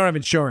words, if you don't have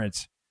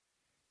insurance,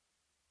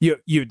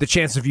 the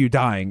chance of you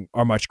dying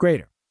are much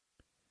greater.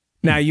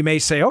 Now, you may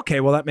say, okay,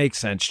 well, that makes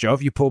sense, Joe.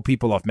 If you pull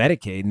people off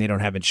Medicaid and they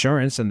don't have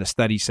insurance, and the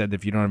study said that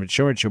if you don't have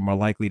insurance, you're more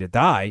likely to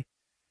die.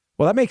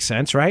 Well, that makes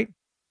sense, right?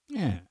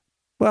 Yeah.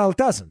 Well, it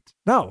doesn't.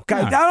 No,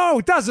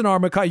 it doesn't,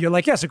 Armaka. You're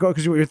like, yes,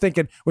 because we're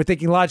thinking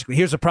logically.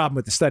 Here's the problem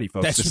with the study,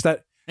 folks.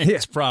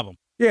 That's a problem.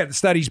 Yeah, the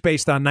study's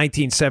based on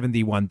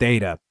 1971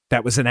 data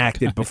that was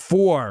enacted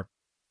before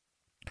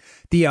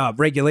the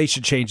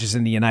regulation changes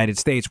in the United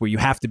States, where you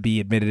have to be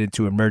admitted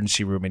into an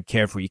emergency room and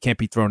cared for. You can't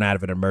be thrown out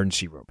of an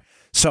emergency room.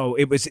 So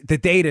the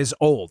data is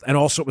old, and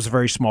also it was a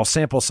very small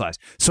sample size.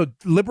 So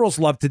liberals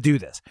love to do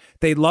this.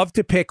 They love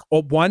to pick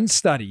one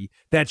study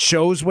that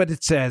shows what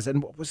it says.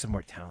 And what was the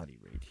mortality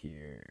rate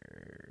here?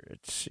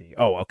 Let's see.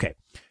 Oh, okay.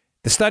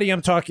 The study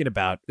I'm talking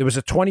about, there was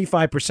a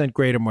 25%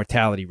 greater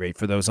mortality rate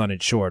for those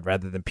uninsured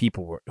rather than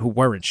people who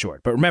were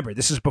insured. But remember,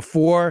 this is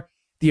before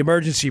the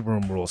emergency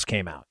room rules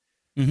came out.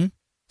 Mm-hmm.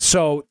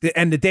 So,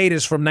 and the data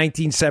is from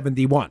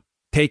 1971,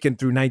 taken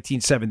through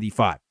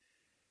 1975.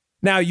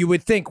 Now, you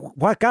would think,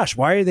 why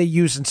are they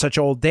using such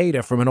old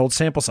data from an old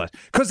sample size?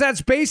 Because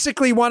that's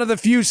basically one of the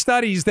few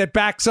studies that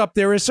backs up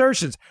their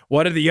assertions.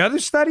 What do the other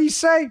studies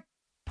say?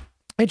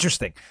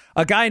 Interesting.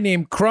 A guy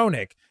named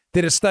Kronik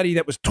did a study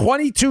that was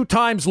 22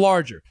 times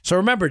larger. So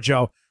remember,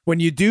 Joe, when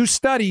you do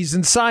studies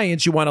in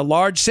science, you want a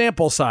large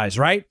sample size,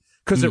 right?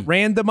 Because it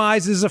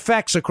randomizes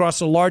effects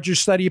across a larger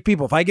study of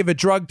people. If I give a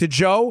drug to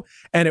Joe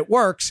and it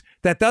works,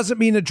 that doesn't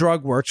mean the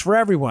drug works for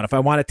everyone. If I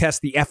want to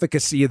test the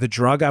efficacy of the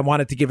drug, I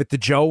wanted to give it to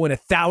Joe and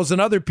 1,000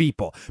 other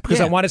people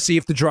because I want to see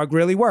if the drug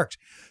really works.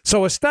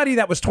 So a study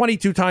that was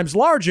 22 times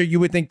larger, you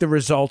would think the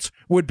results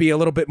would be a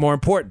little bit more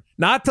important.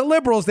 Not to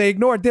liberals. They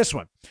ignored this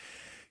one.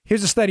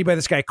 Here's a study by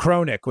this guy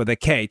Kronik with a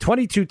K,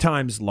 22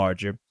 times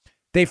larger.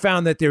 They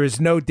found that there is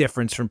no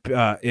difference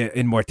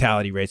in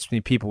mortality rates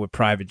between people with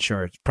private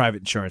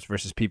insurance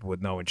versus people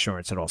with no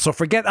insurance at all. So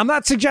I'm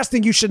not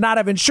suggesting you should not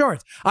have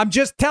insurance. I'm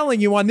just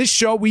telling you on this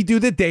show, we do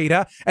the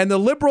data, and the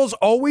liberals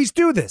always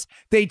do this.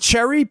 They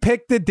cherry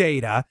pick the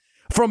data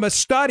from a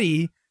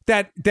study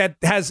that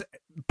has,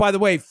 by the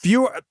way,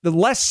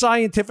 less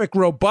scientific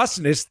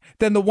robustness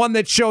than the one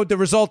that showed the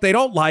result they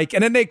don't like,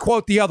 and then they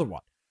quote the other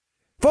one.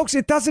 Folks,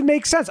 it doesn't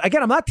make sense.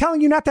 Again, I'm not telling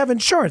you not to have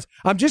insurance.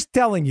 I'm just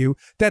telling you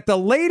that the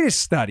latest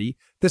study,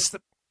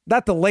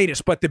 not the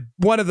latest, but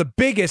one of the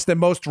biggest and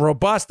most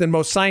robust and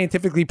most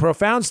scientifically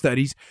profound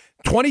studies,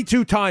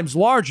 22 times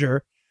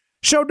larger,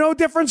 showed no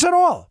difference at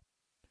all.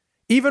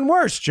 Even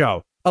worse,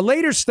 Joe, a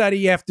later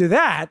study after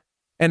that,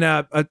 and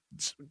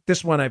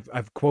this one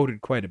I've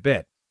quoted quite a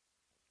bit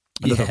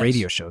on the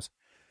radio shows.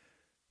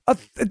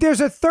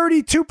 there's a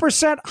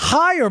 32%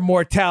 higher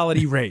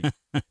mortality rate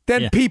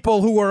than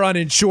people who are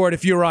uninsured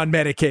if you're on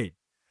Medicaid.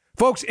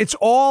 Folks, it's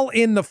all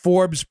in the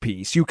Forbes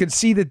piece. You can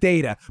see the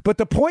data. But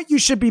the point you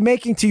should be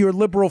making to your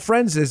liberal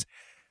friends is,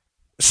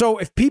 so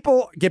if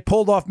people get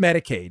pulled off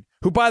Medicaid,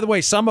 who, by the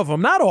way, some of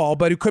them, not all,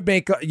 but who could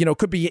make,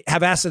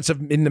 have assets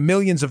in the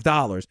millions of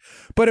dollars.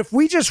 But if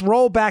we just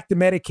roll back the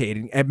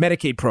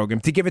Medicaid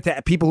program to give it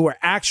to people who are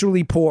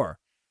actually poor,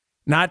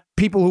 not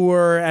people who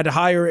are at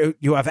higher,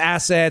 you have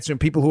assets, and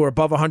people who are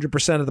above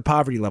 100% of the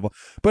poverty level.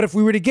 But if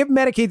we were to give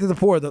Medicaid to the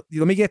poor, let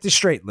me get this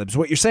straight, Libs.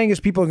 What you're saying is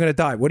people are going to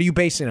die. What are you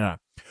basing it on?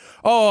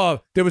 Oh,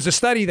 there was a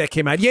study that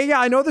came out. Yeah,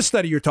 I know the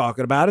study you're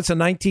talking about. It's a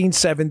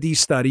 1970s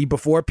study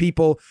before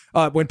people,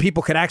 when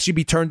people could actually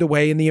be turned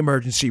away in the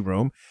emergency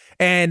room.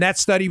 And that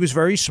study was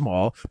very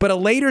small. But a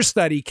later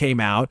study came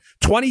out,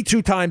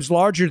 22 times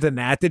larger than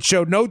that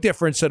showed no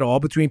difference at all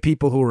between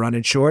people who were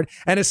uninsured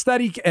and a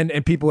study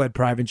and people who had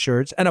private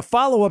insurance. And a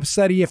follow-up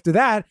study after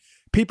that,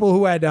 people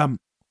who had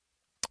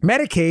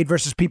Medicaid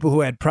versus people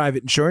who had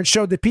private insurance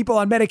showed that people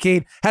on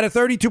Medicaid had a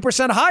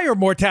 32% higher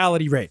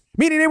mortality rate,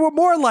 meaning they were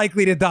more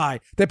likely to die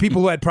than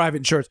people who had private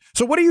insurance.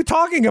 So what are you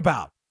talking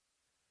about?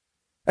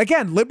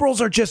 Again, liberals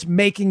are just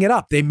making it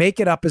up. They make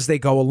it up as they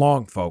go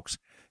along, folks,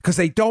 because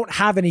they don't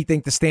have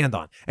anything to stand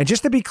on. And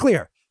just to be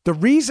clear, the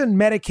reason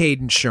Medicaid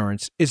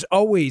insurance is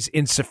always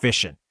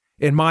insufficient,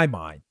 in my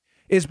mind,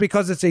 is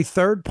because it's a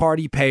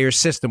third-party payer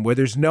system where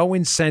there's no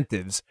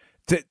incentives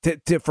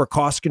for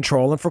cost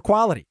control and for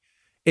quality.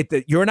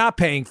 You're not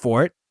paying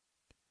for it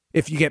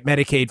if you get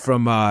Medicaid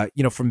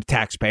from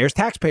taxpayers.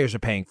 Taxpayers are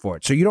paying for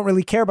it. So you don't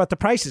really care about the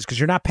prices because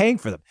you're not paying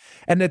for them.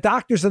 And the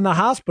doctors in the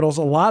hospitals,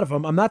 a lot of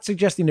them, I'm not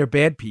suggesting they're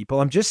bad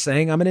people. I'm just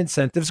saying I'm an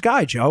incentives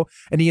guy, Joe.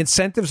 And the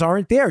incentives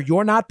aren't there.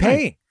 You're not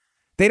paying. Right.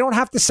 They don't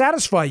have to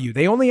satisfy you.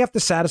 They only have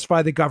to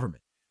satisfy the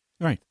government.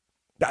 Right.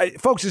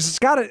 Folks, it's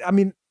got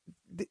to,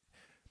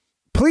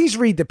 please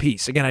read the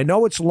piece. Again, I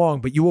know it's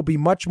long, but you will be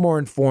much more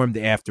informed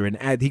after.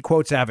 And he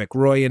quotes Avik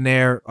Roy in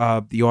there,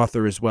 the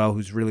author as well,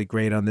 who's really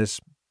great on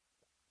this.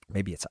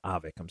 Maybe it's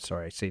Avik. I'm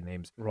sorry. I say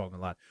names wrong a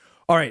lot.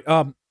 All right.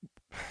 I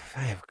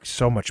have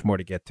so much more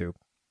to get to.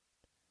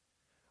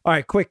 All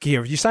right, quick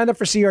here. Have you signed up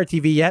for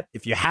CRTV yet?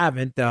 If you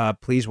haven't,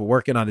 please, we're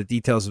working on the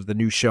details of the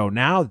new show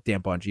now, the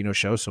Dan Bongino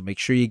Show, so make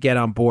sure you get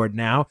on board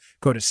now.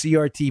 Go to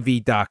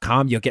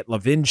CRTV.com. You'll get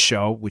Levin's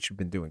show, which we've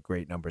been doing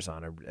great numbers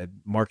on.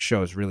 Mark's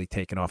show is really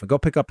taken off. And go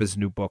pick up his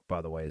new book,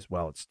 by the way, as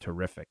well. It's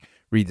terrific,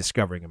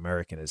 Rediscovering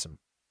Americanism.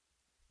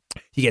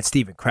 You get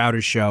Steven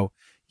Crowder's show.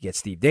 You get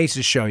Steve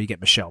Deace's show. You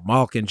get Michelle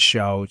Malkin's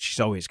show.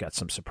 She's always got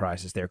some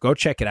surprises there. Go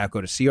check it out.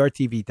 Go to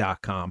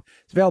CRTV.com.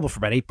 It's available for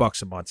about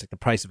 $8 a month. It's like the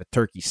price of a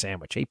turkey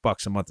sandwich.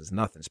 $8 a month is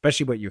nothing,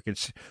 especially what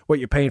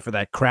you're paying for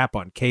that crap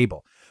on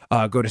cable.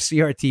 Go to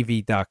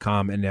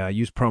CRTV.com and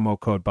use promo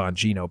code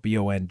Bongino,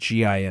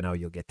 Bongino.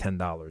 You'll get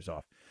 $10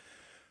 off.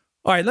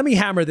 All right, let me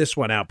hammer this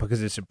one out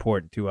because it's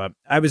important too.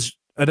 I was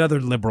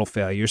another liberal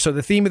failure. So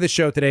the theme of the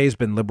show today has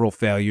been liberal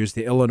failures.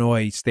 The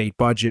Illinois state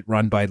budget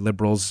run by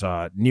liberals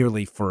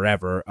nearly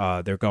forever.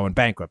 They're going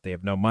bankrupt. They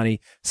have no money.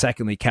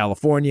 Secondly,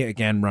 California,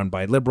 again, run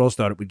by liberals,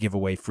 thought it would give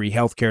away free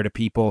health care to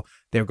people.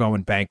 They're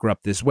going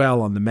bankrupt as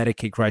well on the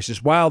Medicaid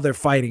crisis while they're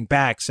fighting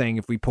back, saying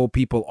if we pull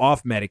people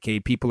off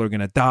Medicaid, people are going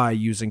to die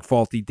using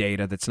faulty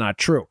data that's not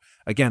true.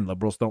 Again,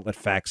 liberals don't let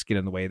facts get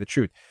in the way of the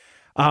truth.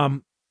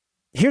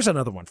 Here's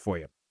another one for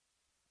you.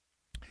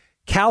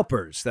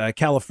 CalPERS, the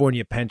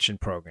California Pension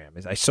Program.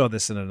 I saw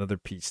this in another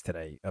piece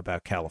today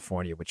about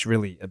California, which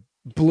really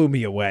blew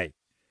me away.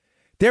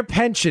 Their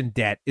pension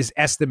debt is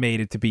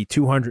estimated to be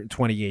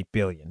 $228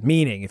 billion,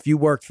 meaning if you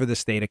worked for the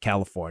state of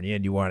California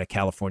and you were on a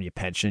California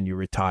pension, you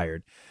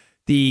retired,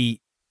 the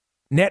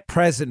net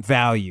present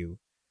value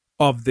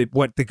of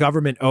what the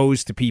government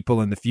owes to people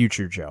in the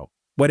future, Joe,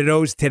 what it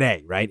owes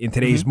today, right, in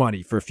today's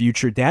money for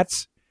future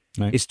debts,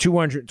 right, is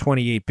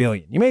 $228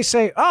 billion. You may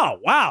say, oh,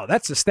 wow,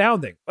 that's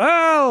astounding.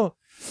 Well,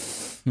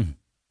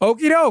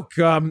 okie doke.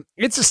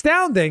 It's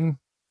astounding,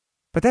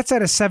 but that's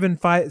at a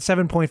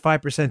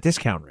 7.5%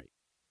 discount rate.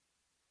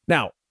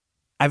 Now,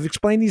 I've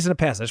explained these in the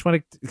past. I just want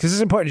to, because this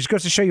is important. It just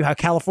goes to show you how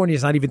California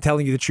is not even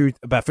telling you the truth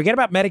about, forget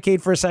about Medicaid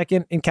for a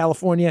second in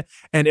California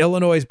and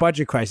Illinois'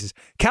 budget crisis.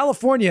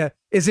 California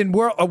is in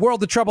a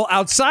world of trouble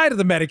outside of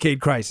the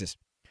Medicaid crisis.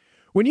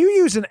 When you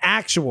use an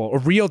actual or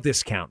real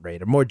discount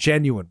rate, a more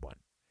genuine one.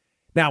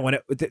 Now,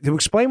 to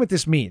explain what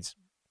this means,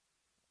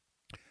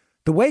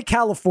 the way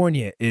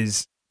California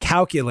is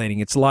calculating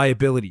its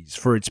liabilities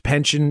for its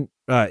pension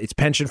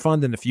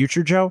fund in the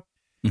future, Joe,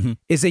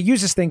 is they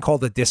use this thing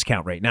called a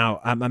discount rate.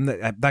 Now, I'm not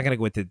going to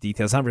go into the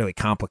details. It's not really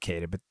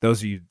complicated, but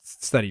those of you who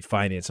studied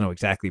finance know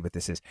exactly what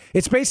this is.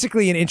 It's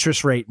basically an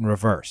interest rate in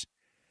reverse.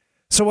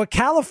 So what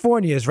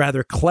California is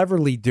rather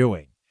cleverly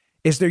doing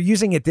is they're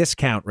using a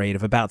discount rate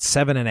of about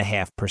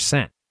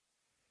 7.5%,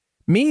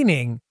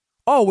 meaning,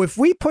 oh, if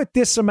we put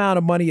this amount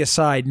of money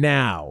aside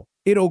now,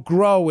 it'll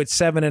grow at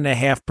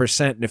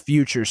 7.5% in the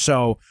future.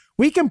 So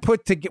we can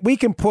put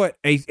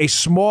a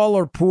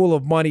smaller pool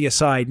of money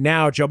aside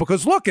now, Joe,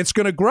 because look, it's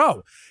going to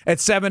grow at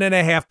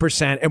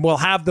 7.5%, and we'll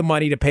have the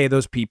money to pay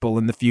those people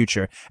in the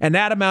future. And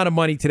that amount of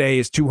money today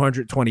is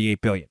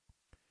 $228 billion.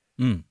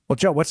 Well,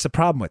 Joe, what's the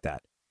problem with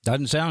that?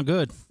 Doesn't sound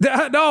good.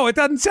 No, it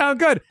doesn't sound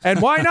good.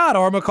 And why not,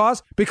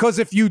 Armacost? Because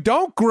if you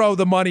don't grow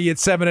the money at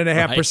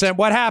 7.5%,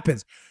 what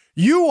happens?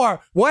 You are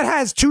what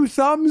has two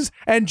thumbs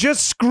and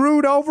just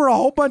screwed over a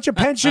whole bunch of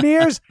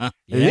pensioners?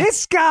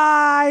 This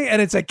guy, and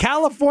it's a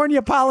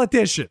California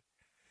politician.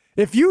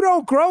 If you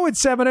don't grow at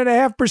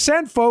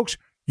 7.5%, folks,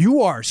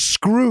 you are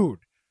screwed.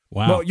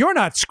 Wow. Well, you're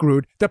not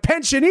screwed. The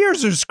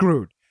pensioners are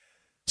screwed.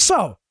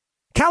 So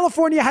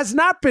California has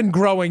not been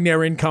growing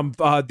their income,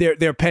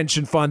 their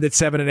pension fund at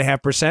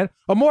 7.5%.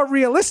 A more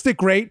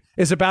realistic rate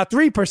is about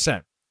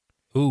 3%.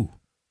 Ooh.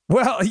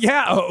 Well,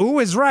 yeah, ooh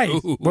is right.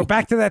 Ooh. We're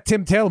back to that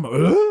Tim Taylor.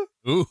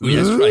 Ooh,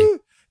 that's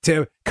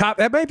right.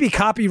 That might be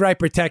copyright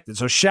protected.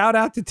 So shout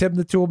out to Tim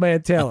the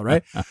Toolman Taylor,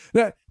 right?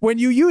 Now, when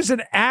you use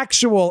an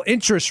actual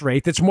interest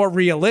rate that's more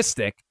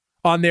realistic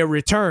on their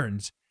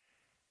returns,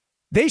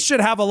 they should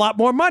have a lot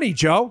more money,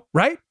 Joe,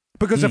 right?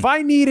 Because if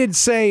I needed,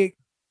 say,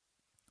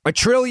 $1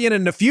 trillion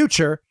in the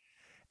future,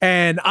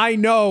 and I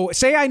know,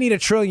 say I need $1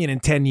 trillion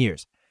in 10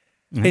 years.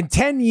 In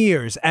 10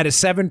 years at a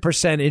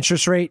 7%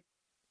 interest rate,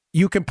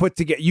 you can put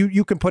together.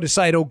 You can put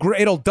aside.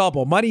 It'll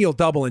double. Money will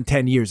double in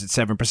 10 years at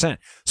 7%.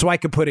 So I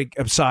could put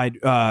aside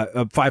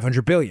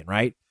 $500 billion.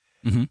 Right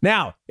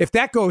now, if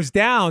that goes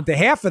down to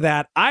half of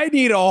that, I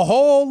need a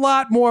whole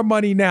lot more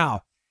money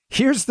now.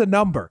 Here's the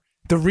number,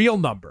 the real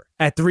number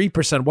at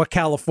 3%. What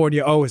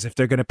California owes if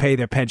they're going to pay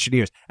their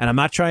pensioners. And I'm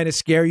not trying to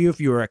scare you. If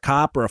you were a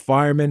cop or a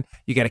fireman,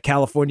 you get a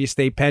California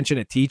state pension,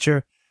 a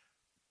teacher,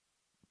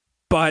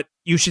 but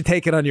you should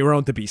take it on your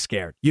own to be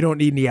scared. You don't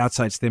need any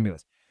outside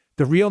stimulus.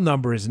 The real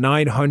number is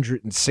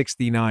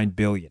 $969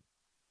 billion.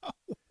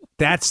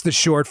 That's the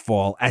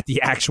shortfall at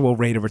the actual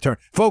rate of return.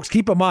 Folks,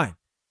 keep in mind,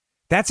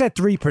 that's at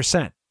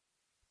 3%.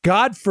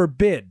 God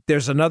forbid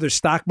there's another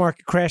stock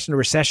market crash and a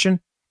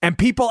recession, and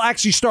people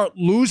actually start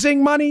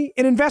losing money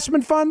in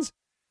investment funds.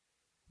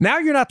 Now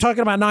you're not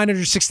talking about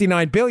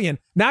 $969 billion.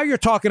 Now you're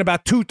talking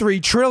about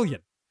 $2-3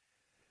 trillion.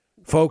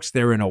 Folks,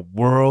 they're in a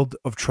world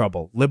of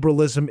trouble.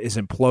 Liberalism is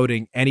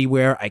imploding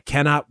anywhere. I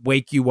cannot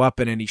wake you up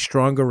in any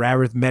stronger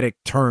arithmetic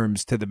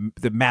terms to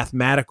the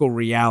mathematical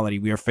reality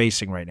we are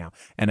facing right now.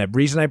 And the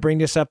reason I bring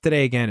this up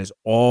today again is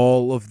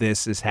all of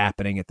this is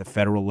happening at the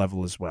federal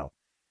level as well.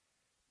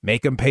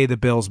 Make them pay the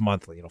bills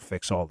monthly. It'll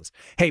fix all this.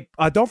 Hey,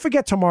 don't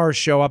forget tomorrow's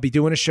show. I'll be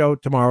doing a show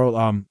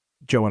tomorrow,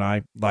 Joe and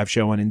I, live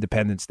show on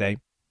Independence Day.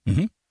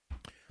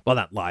 Well,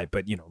 not live,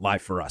 but,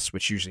 live for us,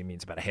 which usually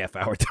means about a half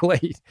hour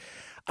delayed.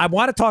 I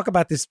want to talk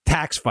about this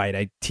tax fight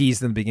I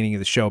teased in the beginning of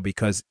the show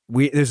because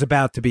there's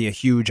about to be a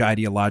huge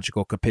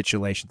ideological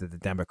capitulation to the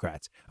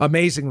Democrats.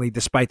 Amazingly,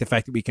 despite the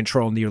fact that we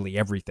control nearly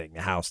everything,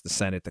 the House, the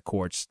Senate, the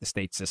courts, the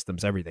state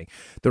systems, everything,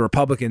 the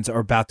Republicans are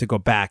about to go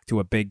back to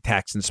a big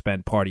tax and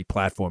spend party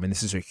platform, and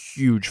this is a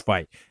huge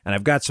fight. And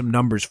I've got some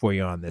numbers for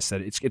you on this.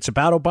 That it's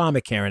about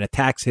Obamacare and a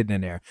tax hidden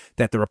in there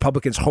that the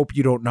Republicans hope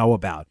you don't know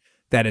about.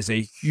 That is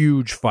a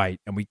huge fight,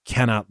 and we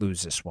cannot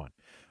lose this one.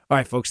 All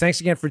right, folks,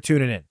 thanks again for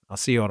tuning in. I'll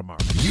see you all tomorrow.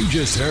 You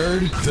just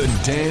heard the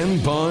Dan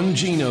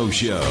Bongino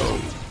Show.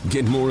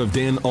 Get more of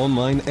Dan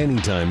online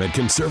anytime at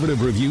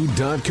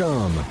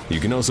conservativereview.com. You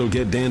can also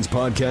get Dan's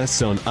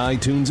podcasts on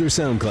iTunes or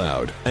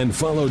SoundCloud. And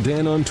follow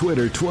Dan on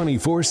Twitter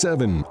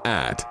 24/7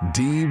 at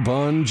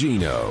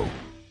DBongino.